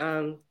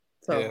 Jeez.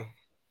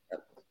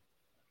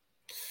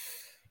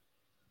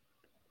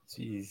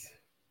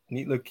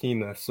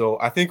 Ntilikina. So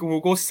I think we'll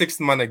go 6th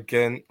man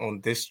again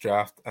on this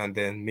draft and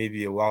then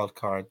maybe a wild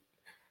card.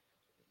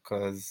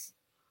 Because,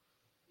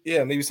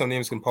 maybe some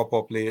names can pop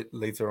up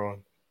later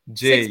on.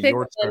 Jay,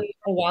 your turn.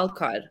 A wild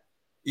card.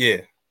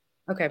 Yeah.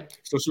 Okay.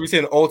 So should we say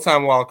an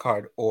all-time wild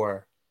card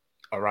or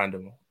a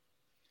random one?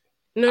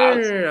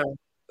 No.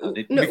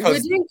 We're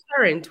doing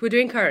current.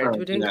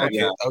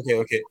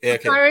 Okay. Yeah,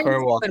 current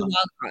wild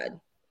card.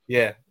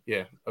 Yeah.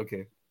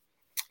 Okay.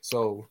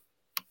 So,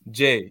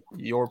 Jay,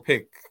 your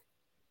pick.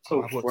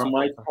 So for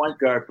my point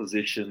guard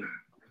position,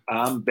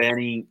 I'm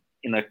betting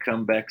in a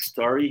comeback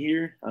story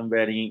here. I'm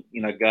betting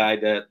in a guy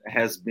that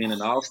has been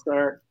an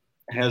all-star,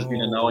 has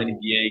been an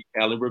all-NBA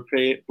caliber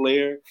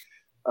player,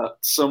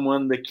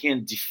 someone that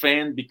can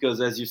defend because,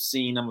 as you've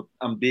seen,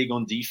 I'm big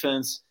on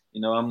defense.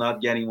 I'm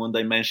not getting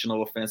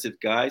one-dimensional offensive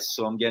guys,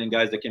 so I'm getting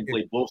guys that can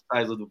play both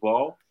sides of the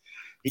ball.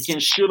 He can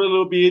shoot a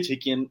little bit. He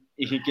can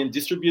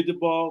distribute the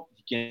ball.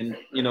 He can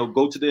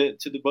go to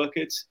the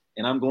buckets.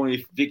 And I'm going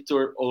with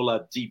Victor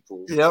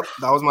Oladipo. Yep,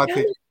 that was my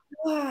pick.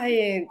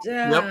 Quiet.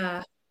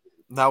 Yep,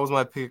 that was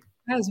my pick.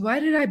 Guys,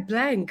 why did I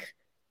blank?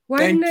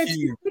 Why didn't I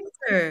take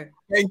Victor?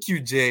 Thank you,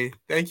 Jay.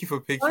 Thank you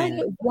for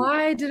picking.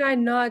 Why did I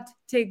not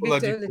take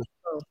Victor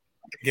Oladipo?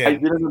 again. I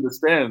didn't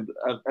understand.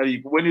 I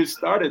mean, when you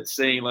started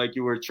saying like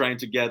you were trying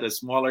to get a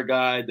smaller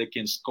guy that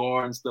can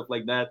score and stuff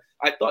like that,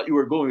 I thought you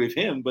were going with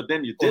him, but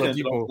then you didn't.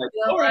 I was like,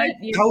 all right,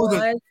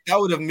 that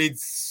would have made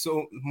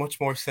so much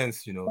more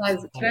sense, you know.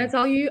 Guys, can I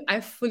tell you? I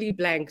fully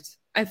blanked.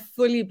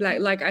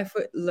 Like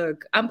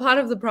look, I'm part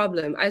of the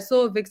problem. I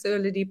saw Victor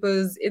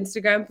Oladipo's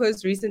Instagram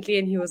post recently,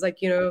 and he was like,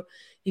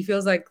 he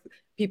feels like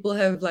people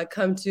have like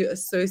come to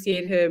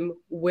associate him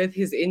with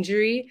his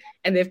injury,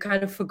 and they've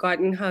kind of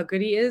forgotten how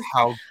good he is.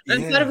 I'm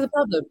part of the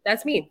problem.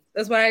 That's me.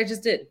 That's what I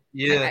just did.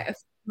 Yeah,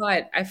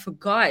 I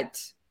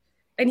forgot,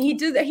 and he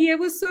did. He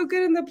was so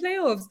good in the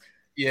playoffs.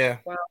 Yeah.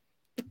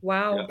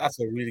 Wow. Yeah,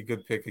 that's a really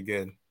good pick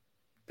again.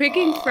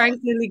 Picking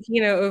Frank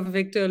Ntilikina over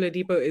Victor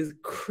Oladipo is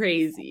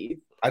crazy.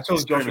 I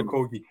chose Joshua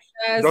Okogie.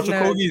 Joshua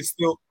Okogie is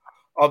still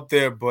up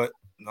there, but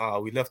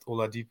we left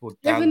Oladipo.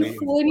 Evan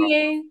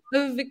Fournier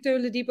over Victor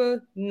Oladipo,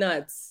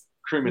 nuts.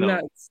 Criminal.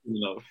 Nuts.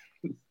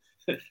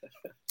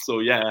 So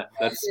yeah,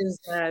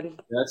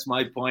 that's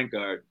my point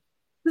guard.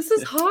 This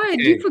is hard.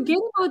 Okay. You forget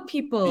about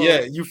people.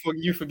 Yeah,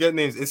 you forget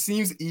names. It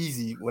seems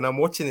easy when I'm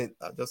watching it.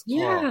 I just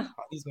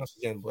these matches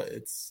again, but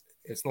it's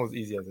not as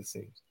easy as it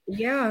seems.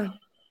 Yeah.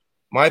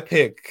 My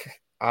pick,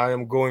 I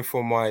am going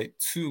for my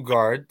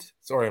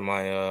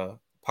my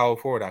power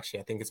forward. Actually,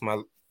 I think it's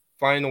my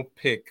final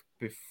pick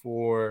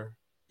before.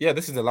 Yeah,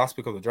 this is the last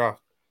pick of the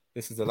draft.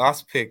 This is the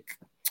last pick.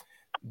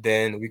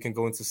 Then we can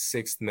go into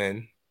sixth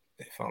men,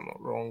 if I'm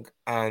not wrong,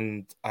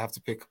 and I have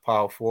to pick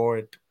power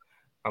forward.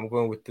 I'm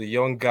going with the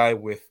young guy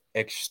with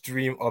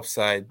extreme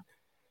upside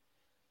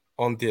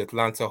on the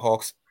Atlanta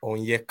Hawks,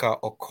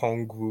 Onyeka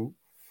Okongwu.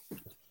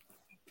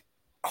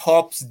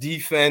 Hops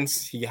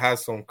defense, he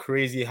has some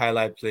crazy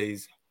highlight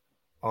plays.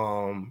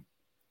 I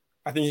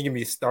think he can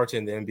be starting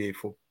in the NBA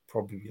for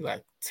probably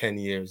like 10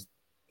 years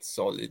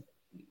solid.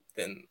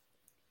 Then,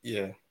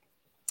 yeah,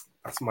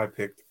 that's my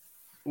pick.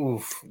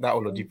 Oof, that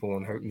Oladipo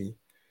one hurt me.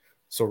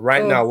 So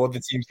now, what the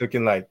team's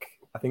looking like?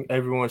 I think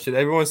everyone say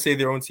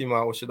their own team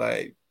out, or should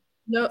I?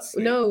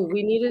 No,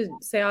 we need to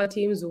say our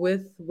teams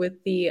with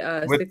the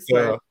sixth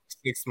man.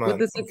 With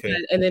the sixth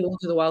man, and then we'll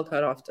do the wild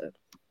card after.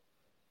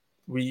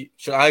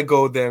 Should I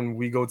go then?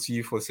 We go to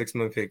you for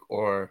 6-man pick,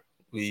 or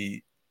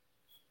we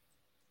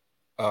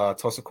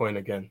toss a coin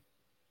again?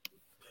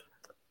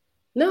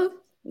 No,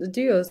 the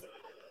duos.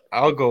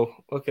 I'll go.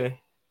 Okay.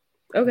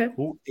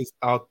 Who is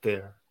out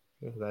there?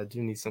 Because I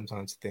do need some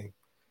time to think.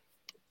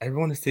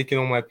 Everyone is taking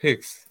on my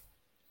picks.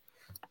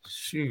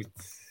 Shoot.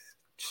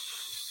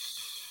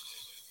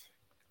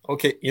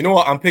 Okay, you know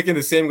what? I'm picking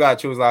the same guy I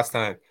chose last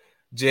time.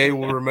 Jay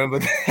will remember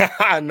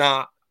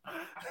that.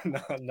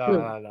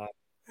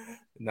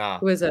 Nah.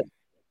 Who is it?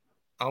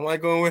 Am I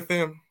going with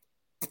him?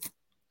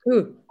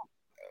 Who?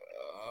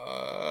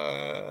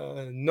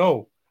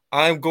 No.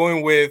 I'm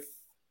going with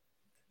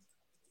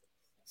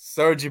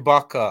Serge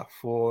Ibaka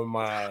for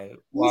my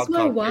wild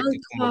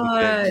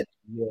card.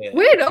 Yeah.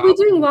 Wait, are we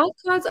doing wild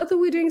cards? I thought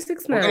we were doing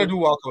 6-man. We're going to do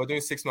wild card. We're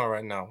doing 6-man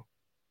right now.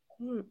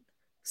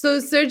 So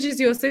Serge is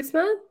your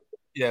 6-man?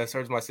 Yeah,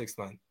 Serge my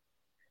 6-man.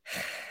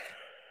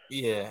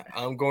 Yeah,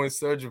 I'm going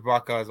Serge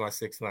Ibaka as my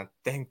 6-man.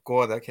 Thank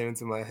God that came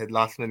into my head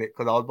last minute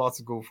because I was about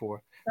to go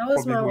for. That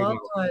was my wild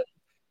card.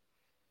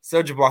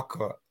 Serge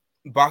Ibaka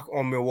back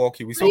on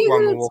Milwaukee. We spoke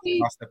about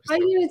Milwaukee last episode. How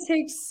are you going to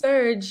take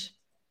Serge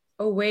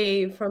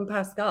away from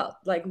Pascal?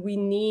 Like, we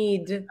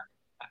need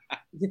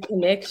the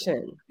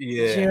connection.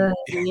 Yeah. Do you know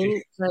what I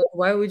mean? Like,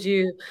 why would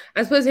you?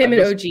 I suppose him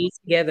and OG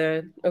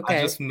together. Okay.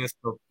 I just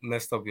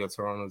messed up your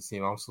Toronto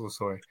team. I'm so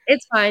sorry.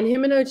 It's fine.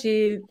 Him and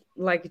OG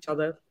like each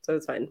other, so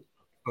it's fine.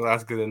 Well,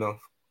 that's good enough.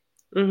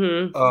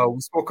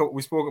 Mm-hmm.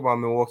 We spoke about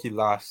Milwaukee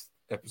last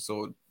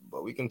episode,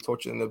 but we can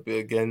touch it in a bit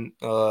again.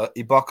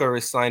 Ibaka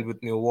is signed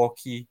with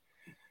Milwaukee.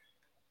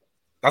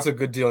 That's a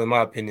good deal in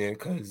my opinion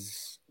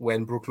because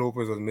when Brook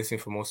Lopez was missing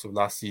for most of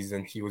last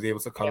season, he was able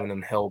to come in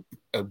and help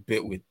a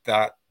bit with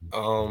that.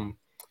 Do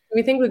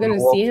we think we're going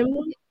to see him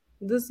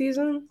this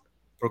season?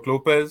 Brook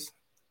Lopez?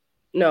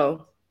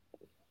 No.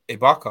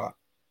 Ibaka?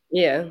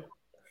 Yeah.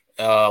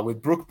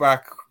 With Brook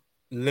back,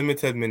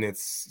 limited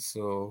minutes,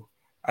 so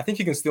I think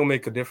he can still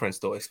make a difference,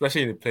 though,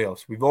 especially in the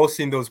playoffs. We've all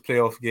seen those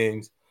playoff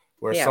games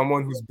where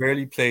someone who's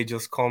barely played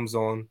just comes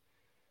on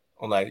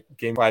like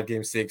game 5,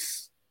 game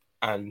 6,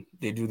 and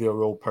they do their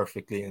role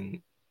perfectly,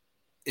 and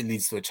it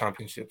leads to a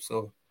championship.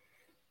 So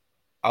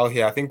out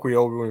here, I think we're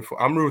all rooting for.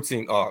 I'm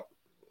rooting.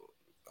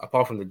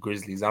 Apart from the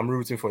Grizzlies, I'm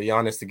rooting for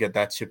Giannis to get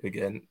that chip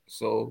again.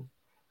 So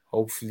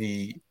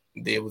hopefully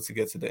they're able to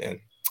get to the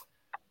end.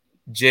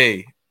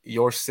 Jay,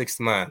 your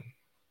 6th man.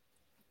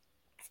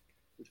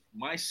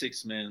 My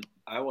 6th man,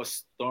 I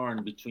was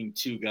torn between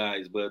two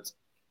guys, but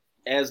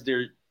as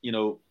their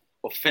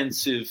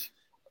offensive,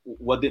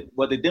 what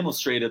they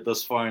demonstrated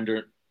thus far in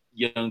their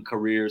young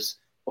careers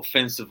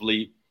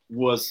offensively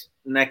was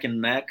neck and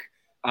neck.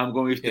 I'm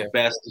going with the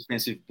best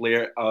defensive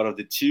player out of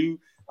the two.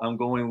 I'm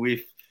going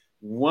with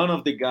one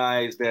of the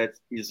guys that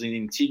is an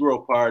integral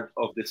part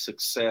of the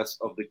success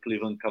of the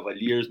Cleveland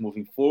Cavaliers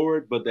moving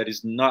forward, but that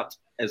is not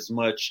as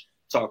much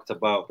talked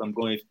about. I'm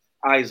going with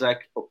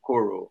Isaac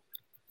Okoro.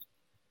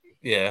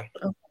 Yeah.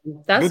 Okay.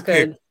 That's Good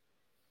good.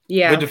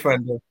 Yeah.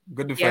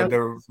 Good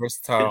defender,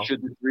 versatile.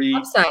 Shoot the three.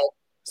 Upside.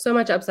 So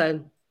much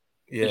upside.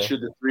 Can Yeah.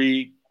 shoot the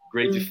three.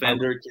 Great Mm.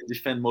 defender. Can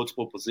defend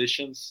multiple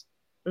positions.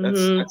 That's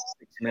Mhm. a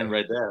 6 man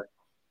right there.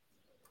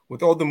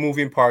 With all the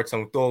moving parts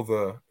and with all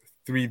the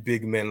three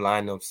big men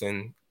lineups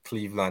in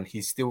Cleveland,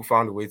 he still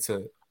found a way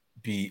to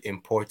be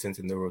important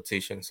in the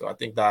rotation. So I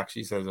think that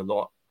actually says a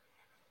lot.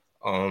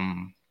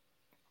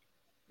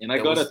 And I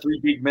got a 3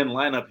 big men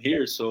lineup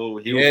here, so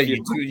he'll yeah, fit.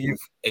 you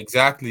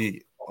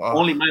exactly.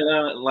 Only my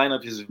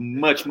lineup is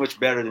much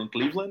better than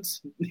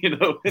Cleveland's. You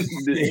know, in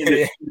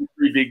the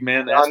 3 big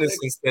men Honest,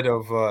 aspect. instead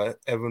of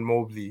Evan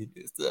Mobley,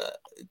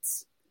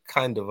 it's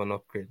kind of an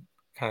upgrade,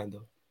 kind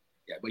of.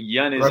 Yeah, but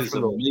Giannis is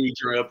a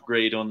major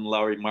upgrade on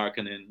Lauri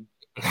Markkanen.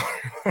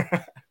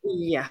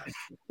 Yeah.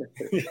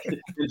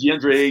 And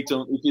DeAndre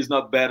Ayton, if he's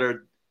not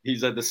better,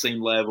 he's at the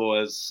same level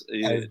as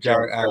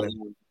Jarrett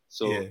Allen.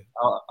 So yeah.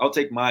 I'll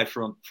take my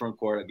front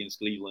court against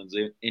Cleveland's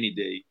any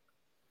day.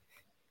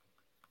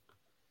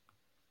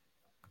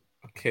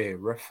 Okay,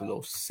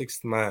 Ruffalo,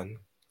 sixth man.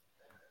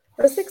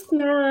 For sixth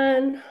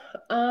man,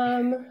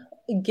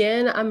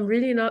 again, I'm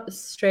really not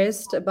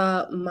stressed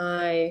about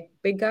my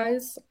big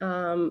guys,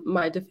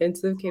 my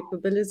defensive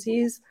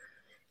capabilities.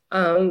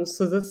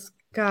 So this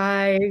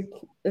guy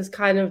is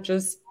kind of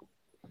just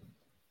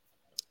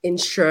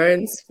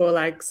insurance for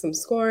like some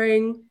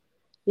scoring,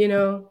 you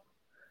know.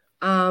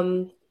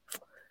 I'm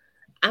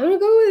gonna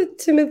go with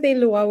Timothy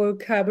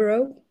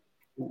Luwawu-Cabarrot.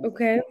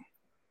 Okay.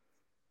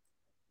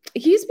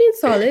 He's been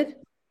solid.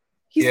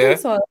 He's been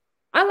solid.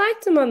 I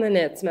liked him on the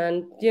Nets,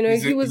 man. You know,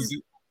 he was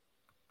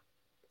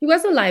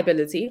a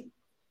liability,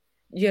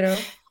 you know.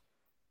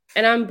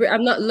 And I'm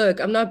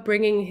not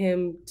bringing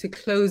him to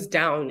close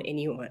down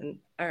anyone.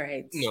 All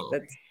right. No.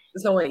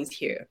 That's not why he's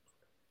here.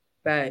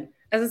 But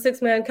as a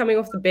sixth man coming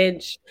off the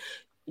bench,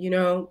 you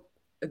know,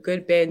 a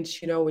good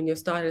bench, you know, when your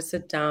starters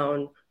sit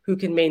down, who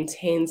can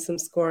maintain some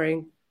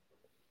scoring.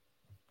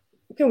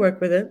 You can work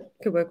with it.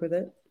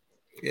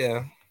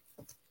 Yeah.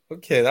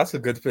 Okay, that's a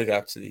good pick,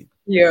 actually.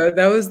 Yeah,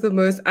 that was the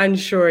most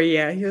unsure.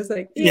 Yeah, he was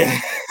like, yeah.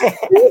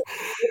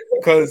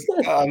 Because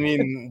I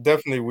mean,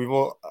 definitely,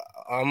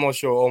 I'm not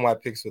sure all my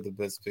picks were the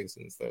best picks.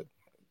 Instead,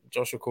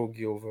 Josh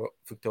Okogie over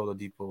Victor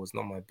Oladipo was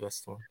not my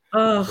best one.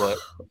 Oh, but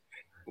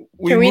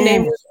can we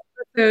name this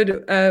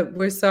episode?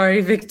 We're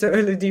sorry, Victor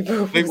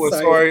Oladipo. We're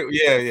sorry.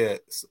 Yeah.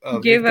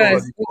 Give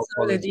us Victor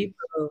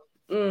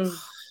Oladipo.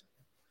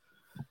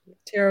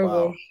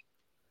 Terrible. Wow.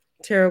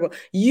 Terrible.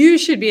 You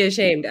should be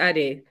ashamed,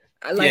 Ade.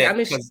 Like, I'm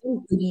ashamed.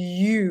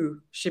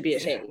 You should be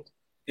ashamed.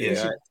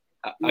 Yeah.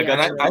 I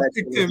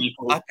picked him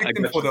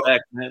for the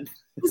back, man.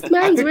 This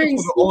man's wearing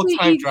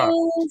Super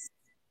Eagles.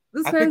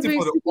 This man's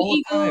wearing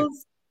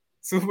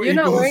Super Eagles. You're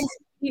not wearing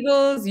Super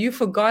Eagles. You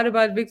forgot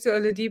about Victor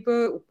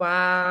Oladipo.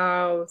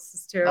 Wow, this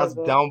is terrible.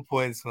 That's down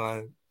points,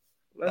 man.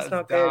 That's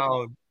not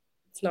down. Good.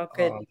 It's not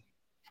good.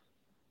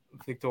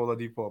 Victor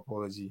Oladipo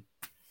apology.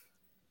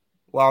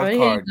 Wild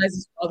card. You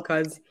guys' wild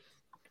cards.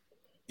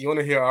 You want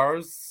to hear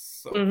ours?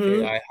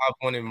 Okay, I have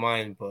one in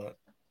mind, but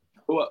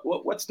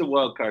what's the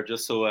wild card?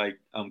 Just so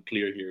I'm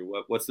clear here.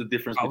 What's the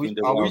difference between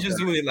the? Are we just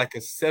doing it like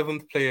a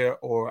seventh player,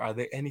 or are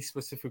there any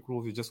specific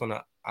rules you just want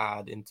to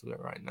add into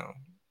it right now?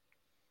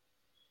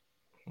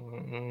 I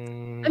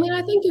mean,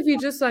 I think if you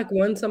just like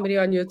want somebody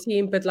on your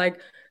team, but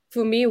like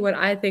for me, what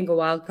I think a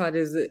wild card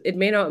is, it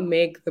may not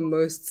make the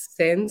most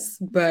sense,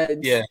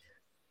 but yeah,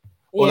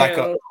 or like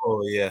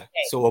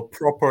so a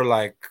proper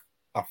like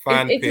a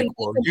fan pick,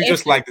 or you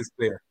just like this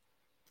player.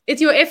 It's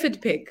your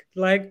effort pick,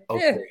 like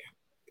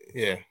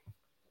yeah.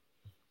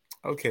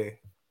 Okay.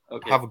 I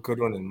have a good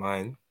one in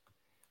mind.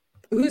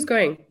 Who's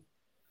going?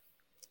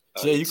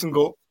 Jay, you can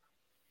go.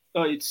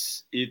 No,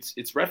 it's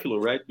Ruffalo,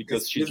 right?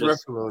 Because she's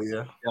Ruffalo,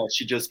 yeah.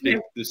 She just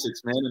picked the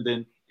 6 man, and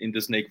then in the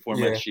snake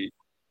format, she.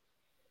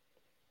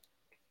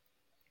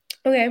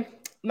 Okay,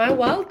 my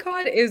wild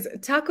card is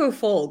Taco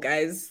Fall,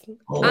 guys.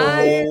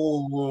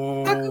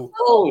 Taco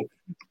Fall.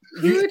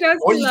 Who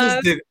doesn't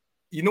love?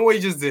 You know what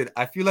you just did?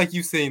 I feel like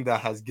you saying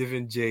that has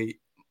given Jay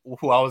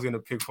who I was gonna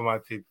pick for my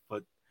pick,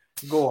 but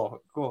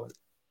go on.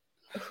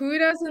 Who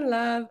doesn't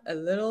love a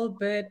little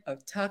bit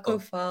of Taco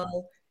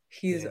Fall?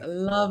 He's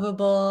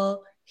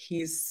lovable.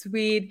 He's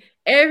sweet.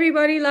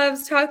 Everybody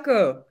loves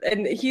Taco,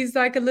 and he's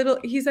like a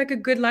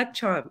good luck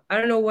charm. I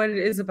don't know what it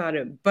is about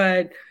him,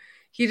 but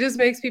he just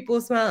makes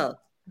people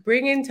smile.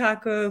 Bring in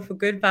Taco for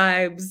good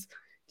vibes.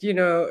 You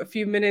know, a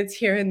few minutes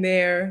here and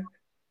there.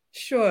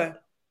 Sure.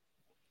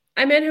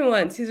 I met him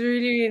once. He's a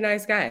really, really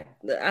nice guy.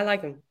 I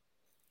like him.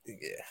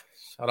 Yeah.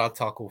 Shout out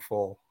Taco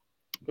Fall.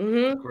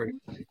 Great.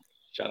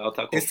 Shout out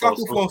Taco Fall. Is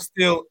Taco Fall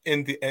still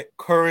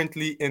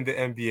currently in the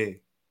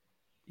NBA?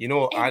 You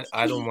know,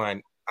 I don't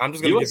mind. I'm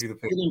just gonna give you the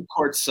pick. Sitting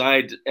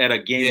courtside at a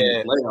game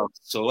in playoffs,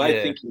 so I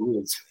think he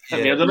is. I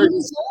mean, I don't know if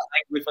he's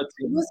with a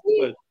team.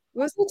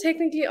 Was he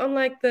technically on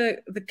like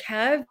the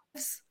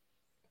Cavs?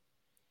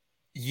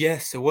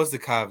 Yes, it was the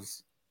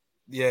Cavs.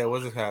 Yeah, it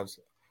was the Cavs.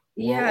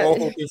 Yeah. We're all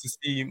hoping to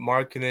see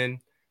Markkanen,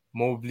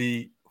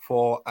 Mobley,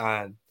 Fall,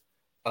 and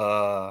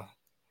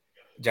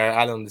Jared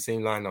Allen on the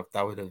same lineup,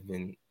 that would have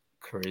been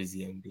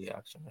crazy NBA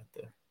action right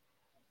there.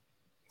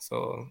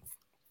 So,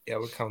 yeah,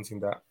 we're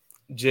counting that.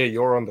 Jay,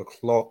 you're on the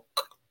clock.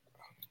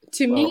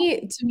 To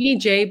me,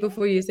 Jay,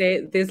 before you say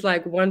it, there's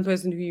like one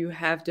person who you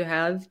have to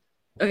have.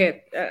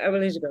 Okay, I will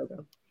let you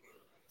go.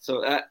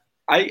 So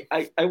I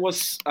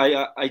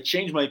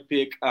changed my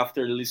pick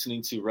after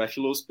listening to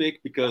Rafilo's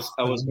pick because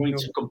I was going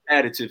too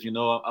competitive.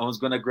 I was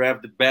going to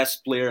grab the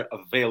best player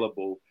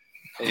available,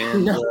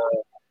 and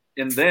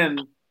and then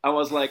I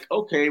was like,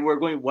 okay, we're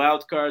going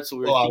wild card, so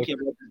we're thinking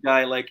about this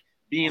guy like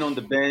being on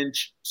the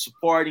bench,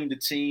 supporting the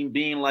team,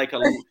 being like a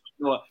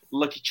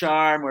lucky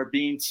charm, or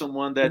being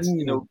someone that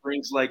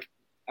brings like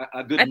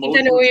a good. I think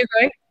I know where you're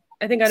going.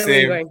 I think I know where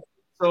you're going.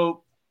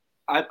 So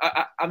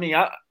I mean,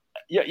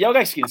 y'all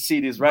guys can see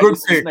this, right?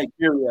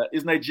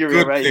 It's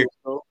Nigeria, good right? Pick.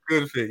 So,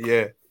 good pick,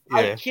 yeah.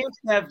 I can't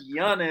have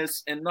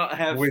Giannis and not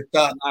have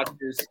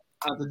Thanasis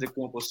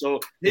Antetokounmpo. So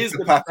he's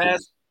the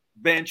best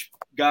bench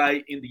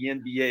guy in the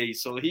NBA.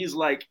 So he's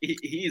like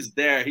he's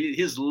there.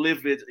 He's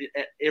livid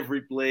at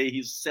every play.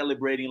 He's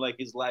celebrating like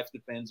his life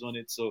depends on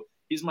it. So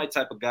he's my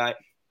type of guy.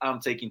 I'm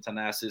taking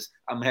Thanasis.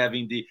 I'm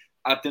having the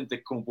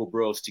Antetokounmpo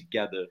bros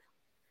together.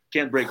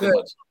 Can't break them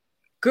up.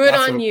 Good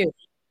on you.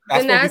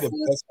 That's probably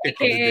the best pick of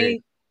the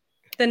day.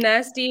 The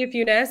nasty, if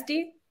you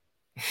nasty,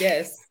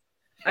 yes,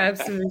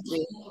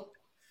 absolutely.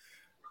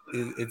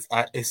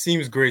 It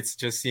seems great to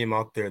just see him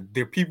out there.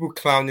 There are people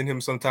clowning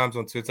him sometimes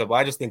on Twitter, but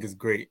I just think it's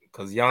great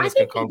because Giannis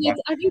can come back.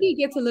 I think he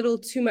gets a little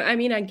too much. I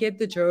mean, I get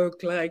the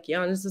joke, like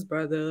Giannis's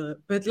brother,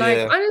 but like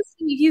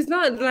honestly, he's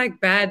not like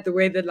bad the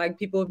way that like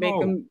people make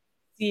him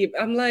see.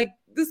 I'm like,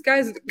 this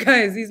guys,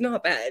 he's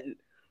not bad.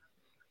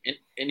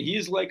 And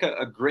he's like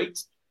a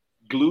great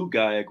glue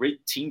guy, a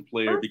great team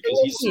player because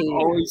he's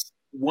always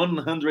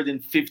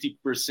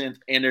 150%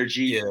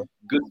 energy,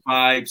 good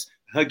vibes,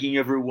 hugging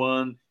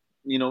everyone,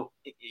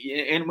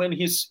 and when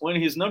his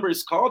number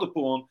is called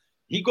upon,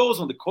 he goes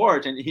on the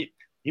court and he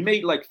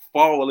may like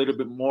fall a little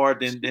bit more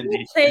than they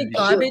play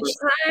garbage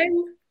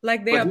time,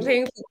 like they are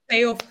playing for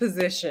playoff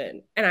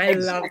position, and I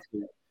love it.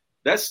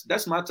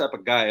 That's my type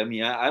of guy. I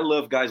mean, I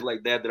love guys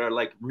like that are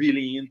like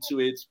really into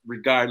it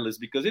regardless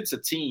because it's a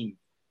team.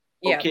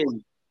 Yeah. Okay,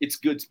 it's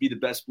good to be the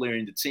best player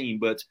in the team,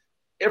 but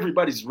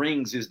everybody's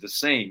rings is the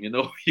same.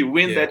 You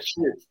win that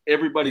shit.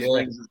 Everybody's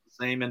rings is the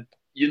same, and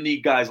you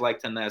need guys like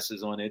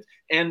Thanasis on it.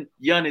 And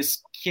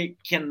Giannis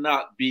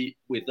cannot be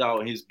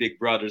without his big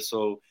brother.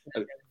 So,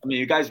 I mean,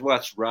 you guys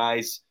watch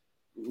Rise,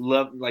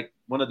 love like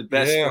one of the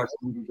best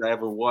movies I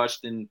ever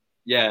watched, and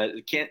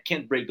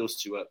can't break those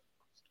two up.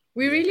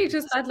 We really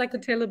just had like a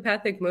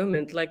telepathic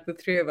moment, like the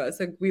three of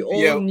us. Like we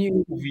all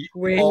knew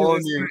where he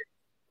was.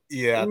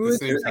 Yeah, at the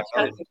same time,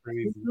 that was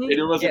crazy.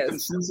 It was a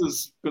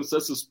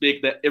consensus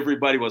pick that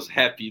everybody was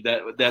happy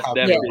that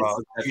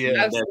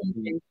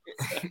absolutely.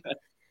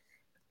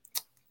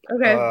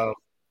 Okay.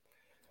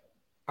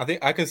 I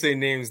think I can say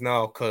names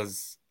now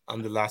because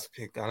I'm the last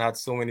pick. I had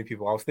so many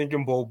people. I was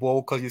thinking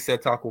Bobo because you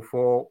said Taco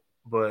Fall,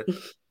 but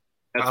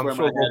I'm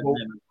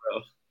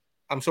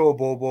sure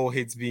Bobo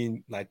hates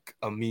being like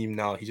a meme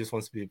now. He just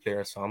wants to be a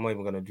player, so I'm not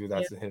even gonna do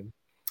that to him.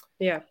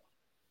 Yeah.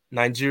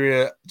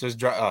 Nigeria just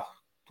the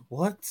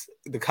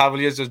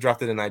Cavaliers just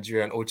drafted a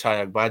Nigerian,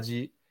 Ochai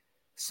Agbaji.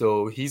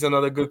 So he's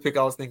another good pick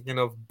I was thinking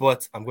of,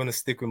 but I'm going to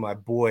stick with my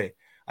boy.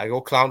 I go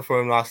clown for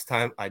him last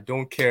time. I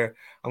don't care.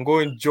 I'm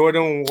going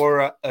Jordan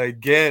Nwora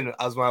again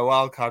as my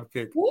wild card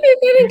pick. Why are you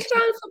getting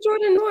clowned for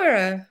Jordan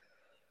Nwora?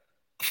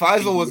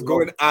 Faisal was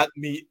going at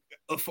me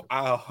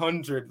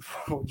 100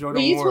 for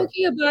Jordan Nwora. Are you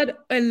talking about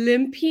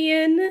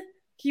Olympian?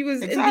 He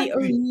was in the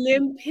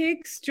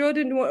Olympics.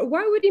 Jordan Nwora.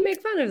 Why would he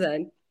make fun of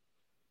that?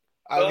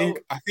 I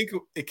think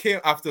it came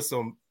after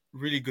some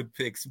really good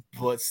picks,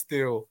 but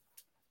still,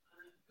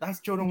 that's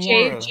Jordan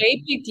Nwora.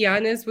 Jay picked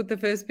Giannis with the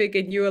first pick,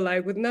 and you were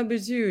like, with number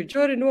 2,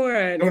 Jordan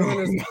Nwora. No, it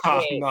wasn't that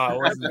high.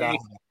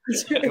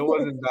 It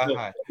wasn't that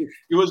high.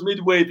 It was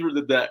midway through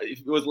the draft.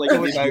 It was like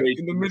in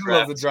the middle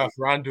of the draft,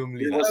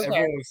 randomly. Everyone was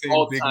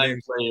saying big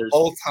names players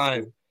all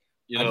time.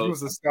 And he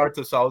was a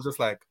starter, so I was just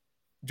like,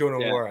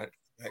 Jordan Nwora.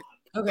 Like,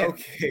 okay.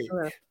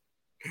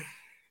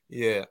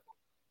 Yeah.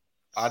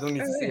 I don't need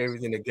to say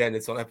everything again.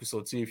 It's on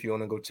episode 2 if you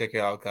want to go check it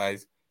out,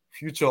 guys.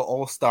 Future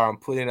All-Star. I'm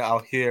putting it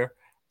out here.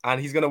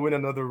 And he's going to win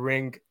another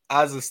ring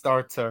as a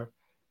starter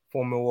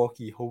for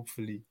Milwaukee,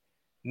 hopefully.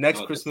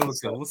 Next Chris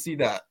Middleton. We'll see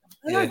that.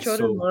 Shout out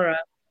Jordan Nwora.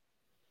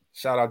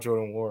 Shout out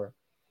Jordan Nwora.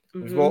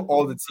 We've got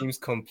all the teams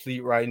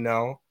complete right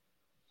now.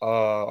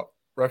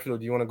 Rafilo,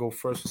 do you want to go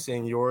first for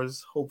saying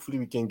yours? Hopefully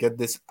we can get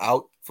this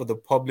out for the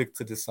public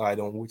to decide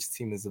on which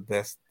team is the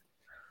best.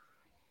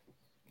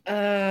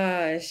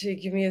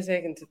 Give me a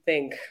second to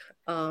think.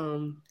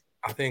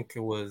 I think it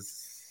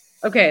was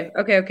okay.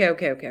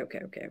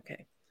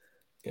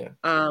 Yeah.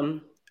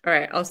 All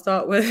right, I'll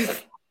start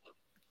with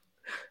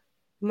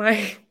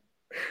my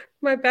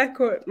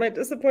backcourt, my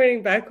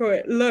disappointing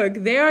backcourt. Look,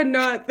 they are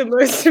not the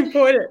most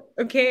important,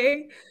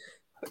 okay?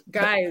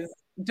 Guys,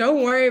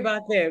 don't worry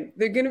about them.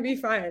 They're gonna be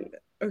fine.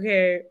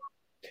 Okay.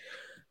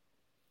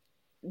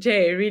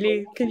 Jay,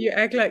 really? Can you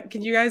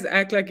guys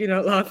act like you're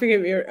not laughing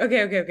at me?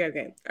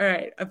 Okay. All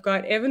right. I've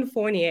got Evan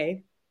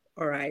Fournier.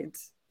 All right.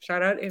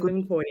 Shout out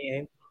Evan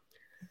Fournier.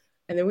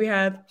 And then we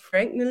have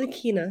Frank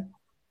Ntilikina.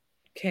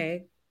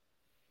 Okay.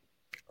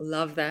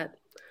 Love that.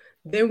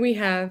 Then we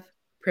have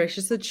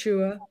Precious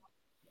Achua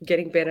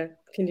getting better.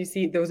 Can you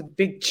see there was a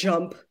big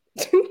jump?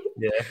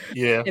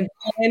 Yeah. And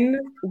then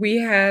we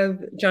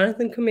have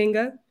Jonathan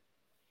Kuminga.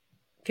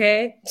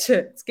 Okay.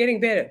 It's getting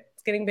better.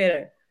 It's getting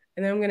better.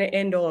 And then I'm going to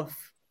end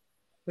off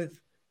with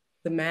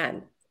the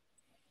man.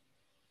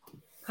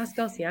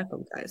 Pascal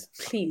Siakam, guys.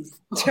 Please.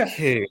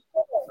 Okay.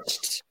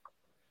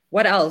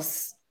 What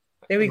else?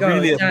 There we go.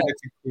 Really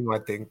athletic team, I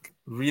think.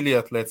 Really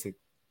athletic.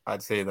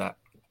 I'd say that.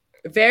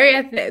 Very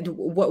athletic.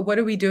 What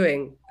are we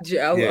doing?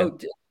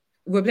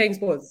 We're playing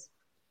sports.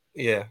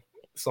 Yeah.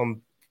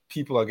 Some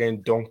people are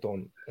getting dunked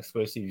on,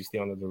 especially if you stay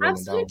under the rim.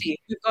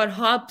 Absolutely. We've got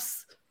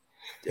hops.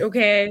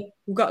 Okay.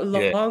 We've got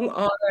long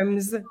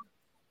arms.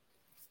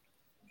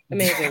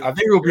 Amazing. I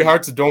think it will be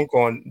hard to dunk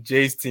on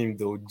Jay's team,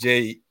 though.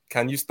 Jay,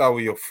 can you start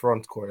with your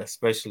front court,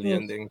 especially,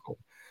 and then go?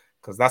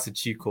 Because that's a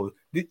cheat code.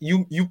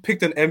 You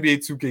picked an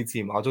NBA 2K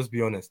team. I'll just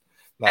be honest.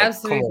 Like,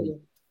 absolutely.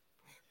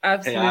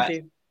 Absolutely.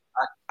 Hey,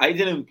 I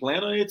didn't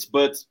plan on it,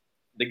 but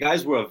the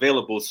guys were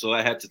available, so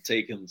I had to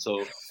take them.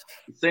 So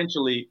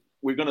essentially,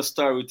 we're going to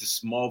start with the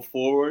small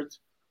forward,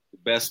 the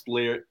best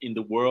player in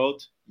the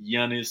world,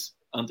 Giannis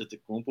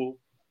Antetokounmpo.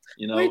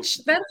 You know,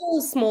 which that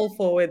whole small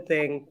forward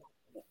thing.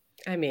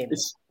 I mean,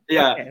 it's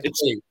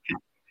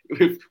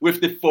with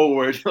the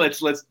forward.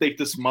 Let's take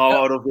the small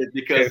out of it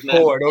because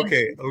forward.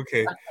 Okay.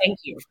 Thank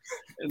you.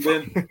 And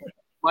then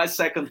my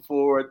second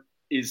forward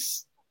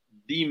is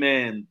the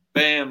man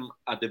Bam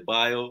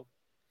Adebayo.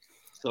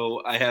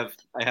 So I have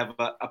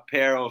a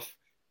pair of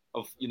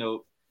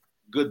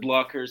good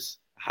blockers,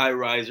 high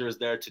risers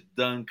there to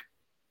dunk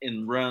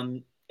and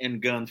run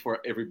and gun for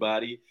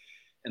everybody.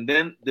 And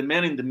then the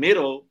man in the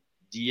middle,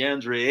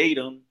 DeAndre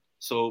Ayton.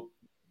 So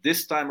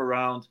this time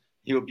around,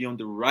 he'll be on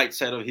the right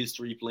side of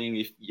history playing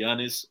with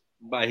Giannis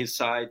by his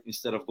side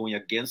instead of going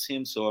against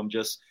him. So I'm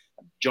just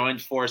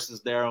joined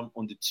forces there on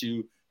the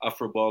two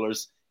Afro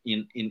ballers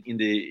in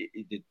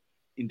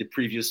the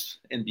previous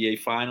NBA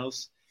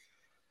finals.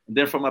 And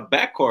then from my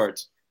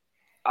backcourt,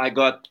 I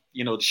got,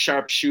 the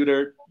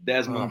sharpshooter,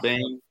 Desmond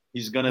Bane.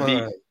 He's going to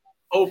be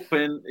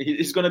open.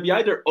 He's going to be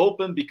either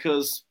open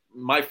because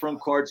my front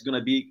court is going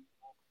to be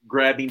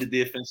grabbing the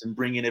defense and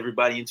bringing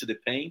everybody into the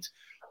paint,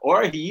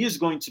 or he is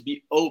going to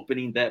be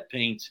opening that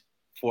paint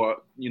for,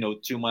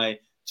 to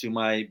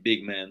my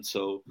big man.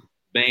 So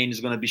Bane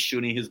is going to be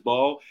shooting his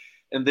ball.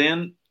 And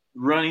then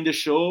running the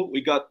show,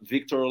 we got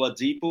Victor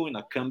Oladipo in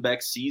a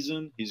comeback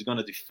season. He's going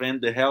to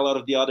defend the hell out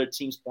of the other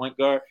team's point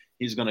guard.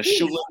 He's going to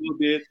shoot a little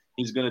bit.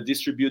 He's going to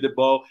distribute the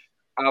ball,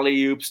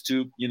 alley-oops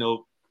to,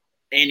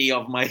 any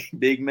of my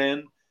big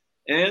men.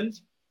 And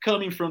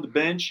coming from the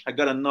bench, I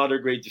got another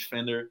great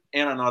defender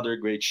and another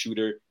great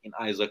shooter in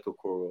Isaac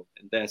Okoro.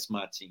 And that's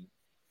my team.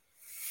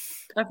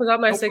 I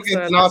forgot my sixth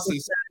one.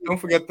 Don't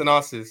forget the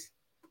Thanasis.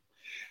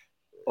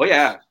 Oh,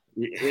 yeah.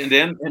 And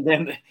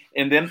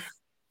then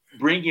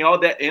bringing all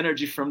that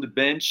energy from the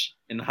bench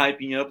and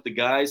hyping up the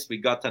guys. We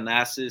got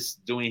Thanasis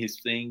doing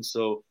his thing.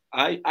 So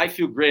I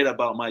feel great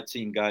about my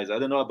team, guys. I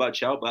don't know about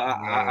y'all, but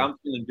I'm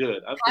feeling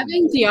good.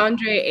 Having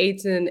DeAndre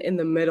Ayton in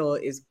the middle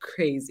is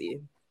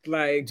crazy.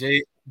 Like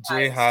Jay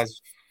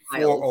has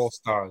 4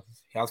 All-Stars.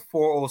 He has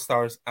 4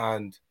 All-Stars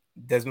and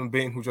Desmond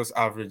Bane, who just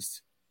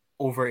averaged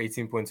over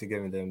 18 points a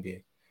game in the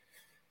NBA.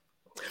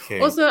 Okay.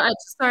 Also,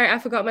 I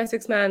forgot my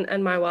 6th man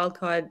and my wild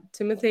card,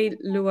 Timothy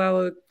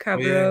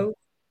Luwawu-Cabarrot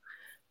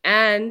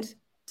and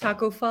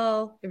Taco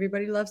Fall.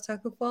 Everybody loves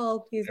Taco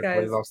Fall. Please,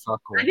 Everybody guys. loves Taco.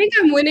 I think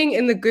I'm winning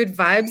in the good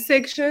vibes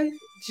section.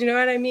 Do you know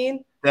what I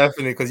mean?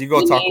 Definitely, because you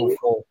got Taco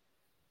Fall.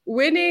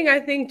 Winning, I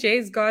think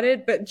Jay's got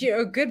it, but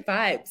good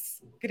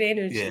vibes, good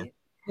energy.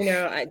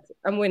 Yeah.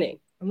 I'm winning.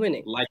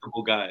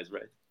 Likeable guys,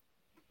 right?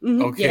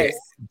 Mm-hmm. Okay,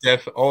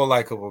 yes. All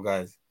likable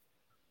guys.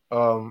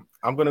 I'm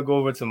gonna go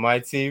over to my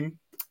team,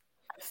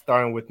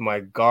 starting with my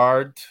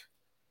guard,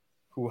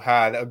 who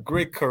had a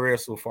great career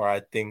so far. I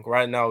think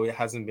right now it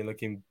hasn't been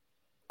looking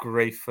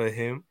great for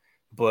him,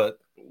 but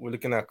we're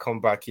looking at a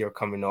comeback here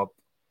coming up.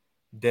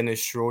 Dennis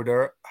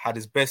Schroeder had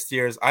his best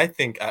years, I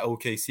think, at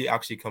OKC,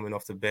 actually coming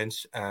off the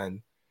bench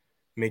and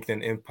making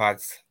an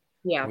impact.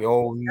 Yeah, we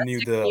all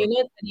knew the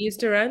unit that he used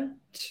to run.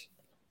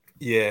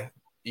 Yeah,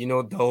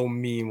 the whole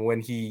meme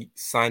when he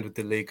signed with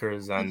the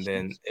Lakers and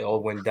then it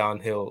all went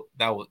downhill.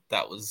 That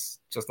was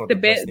just not the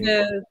best thing.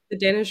 The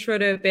Dennis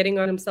Schroeder betting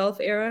on himself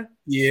era.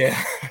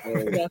 Yeah.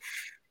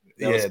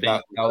 That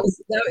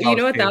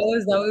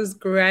was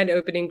grand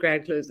opening,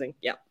 grand closing.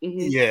 Yeah.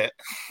 Mm-hmm. Yeah.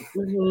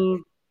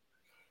 Mm-hmm.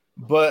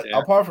 But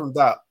apart from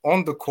that,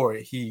 on the court,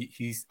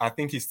 I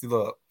think he's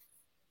still a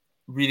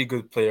really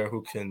good player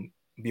who can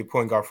be a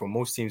point guard for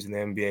most teams in the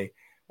NBA.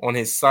 On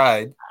his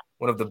side,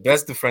 one of the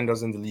best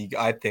defenders in the league,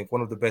 I think,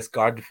 one of the best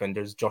guard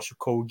defenders, Josh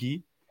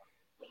Okogie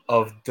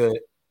of the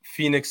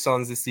Phoenix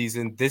Suns this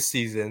season. This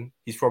season,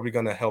 he's probably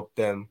going to help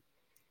them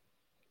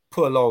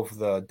put a lot of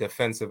the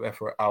defensive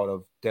effort out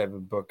of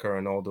Devin Booker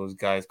and all those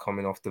guys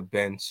coming off the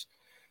bench.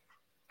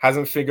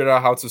 Hasn't figured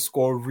out how to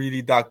score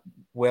really that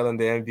well in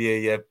the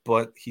NBA yet,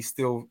 but he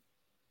still,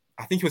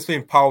 I think he was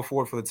playing power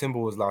forward for the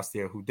Timberwolves last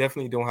year, who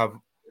definitely don't have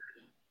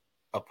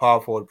a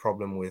power forward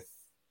problem with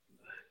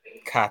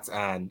Kat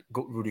and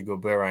Rudy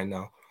Gobert right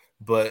now.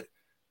 But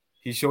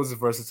he shows his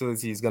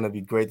versatility. He's going to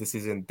be great this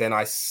season. Then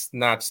I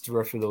snatched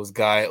Refilo's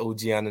guy, OG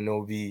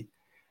Anunoby,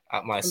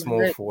 at my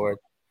small forward.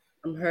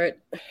 I'm hurt.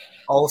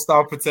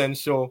 All-star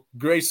potential,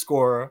 great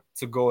scorer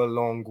to go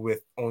along with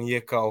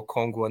Onyeka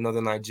Okongwu,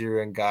 another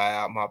Nigerian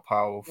guy at my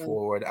power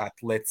forward,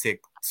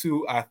 athletic.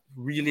 Two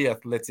really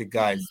athletic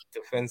guys,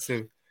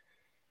 defensive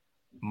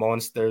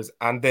monsters.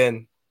 And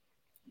then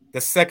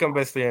the second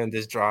best player in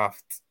this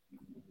draft,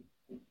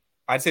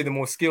 I'd say the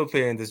most skilled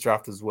player in this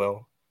draft as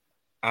well,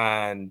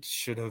 and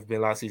should have been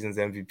last season's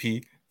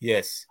MVP.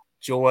 Yes,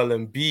 Joel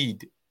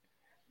Embiid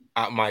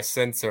at my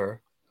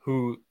center,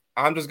 who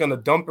I'm just gonna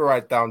dump it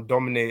right down,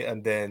 dominate,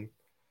 and then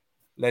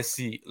let's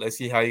see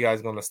how you guys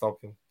are gonna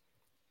stop him.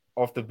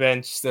 Off the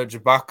bench, Serge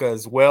Ibaka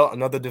as well.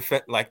 Another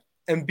defense like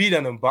Embiid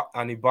and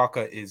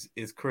Ibaka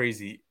is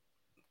crazy.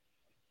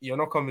 You're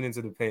not coming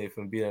into the paint if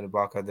Embiid and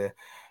Ibaka there.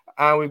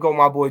 And we've got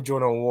my boy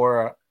Jordan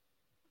Nwora.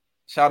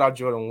 Shout out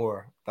Jordan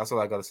Nwora. That's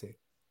all I gotta say.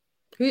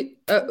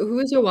 Who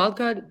is your wild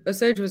card?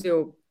 Serge was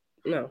your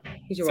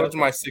he's your Serge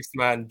my sixth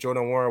man.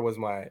 Jordan Nwora was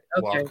my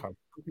wild card.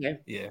 Okay.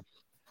 Yeah.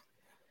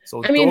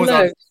 So I mean,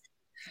 look,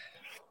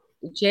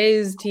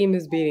 Jay's team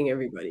is beating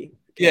everybody.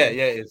 Okay.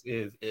 Yeah,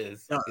 it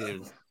is. There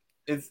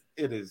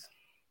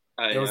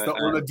was the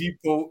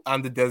Oladipo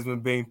and the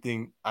Desmond Bain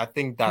thing. I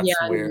think that's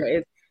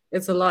where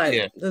it's a lot.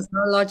 Yeah. There's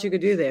not a lot you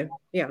could do there.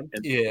 Yeah.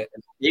 And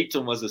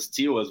Ayton was a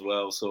steal as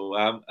well. So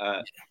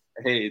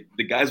hey,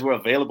 the guys were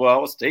available. I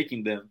was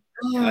taking them.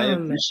 I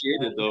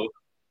appreciate it though.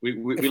 We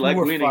like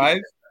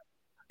winning.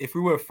 If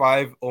we were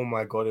 5, oh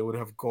my god, it would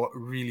have got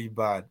really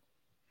bad.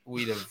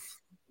 We'd have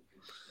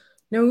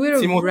ran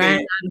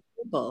out of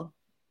people.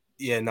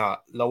 Yeah,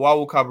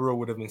 Lawawu Cabarro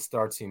would have been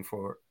starting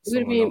for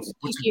someone else.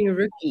 Picking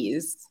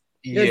rookies.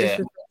 Yeah.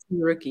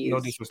 No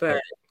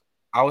disrespect.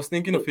 I was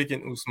thinking of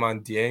picking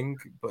Ousmane Dieng,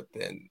 but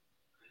then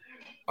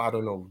I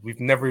don't know. We've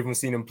never even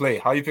seen him play.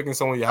 How are you picking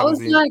someone you haven't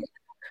seen?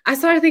 I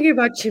started thinking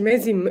about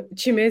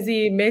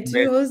Chimezi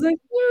Metu. I was like,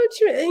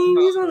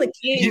 he's on the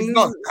Kings. He's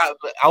not.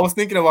 I was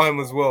thinking about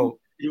him as well.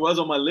 He was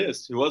on my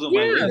list. He was on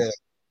my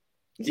list.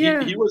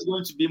 Yeah. He was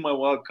going to be my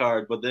wild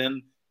card, but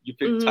then you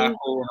picked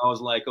Taco, and I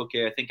was like,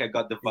 okay, I think I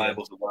got the vibe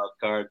of the wild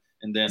card,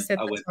 and then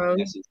I went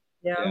Messi.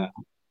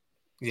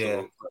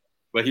 Yeah.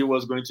 But he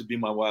was going to be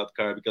my wild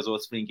card because I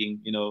was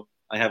thinking,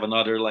 I have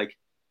another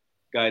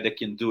guy that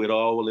can do it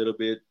all a little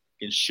bit,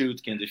 can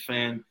shoot, can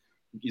defend.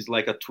 He's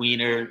like a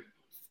tweener,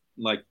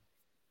 like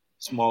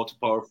small to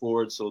power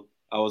forward. So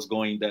I was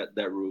going that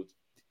route.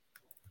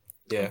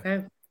 Yeah. Okay.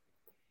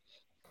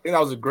 I think that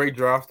was a great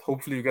draft.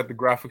 Hopefully you got the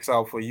graphics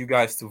out for you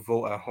guys to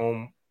vote at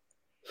home.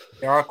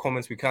 There are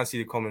comments. We can't see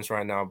the comments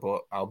right now,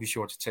 but I'll be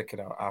sure to check it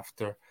out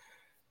after.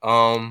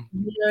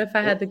 If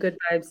I had the good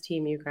vibes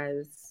team, you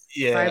guys.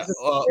 Yeah. Vibes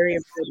are very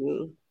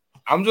important.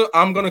 I'm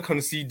gonna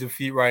concede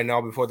defeat right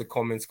now before the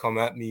comments come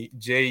at me.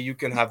 Jay, you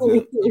can have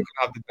the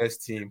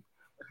best team,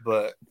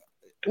 but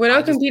we're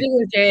not competing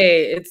with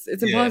Jay. It's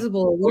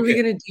impossible. What are we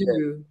gonna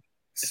do?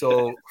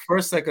 So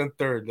first, second,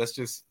 third. Let's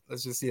just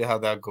see how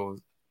that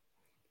goes.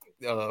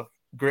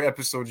 Great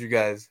episode, you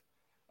guys.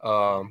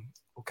 We'll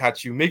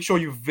catch you. Make sure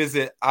you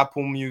visit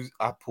Apple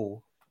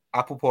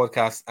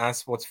Podcasts and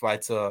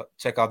Spotify to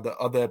check out the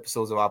other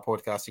episodes of our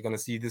podcast. You're gonna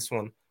see this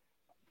one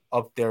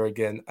up there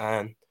again.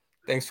 And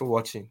thanks for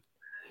watching.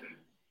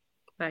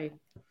 Bye.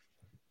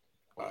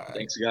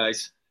 Thanks,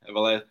 guys. Have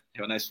a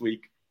nice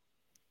week.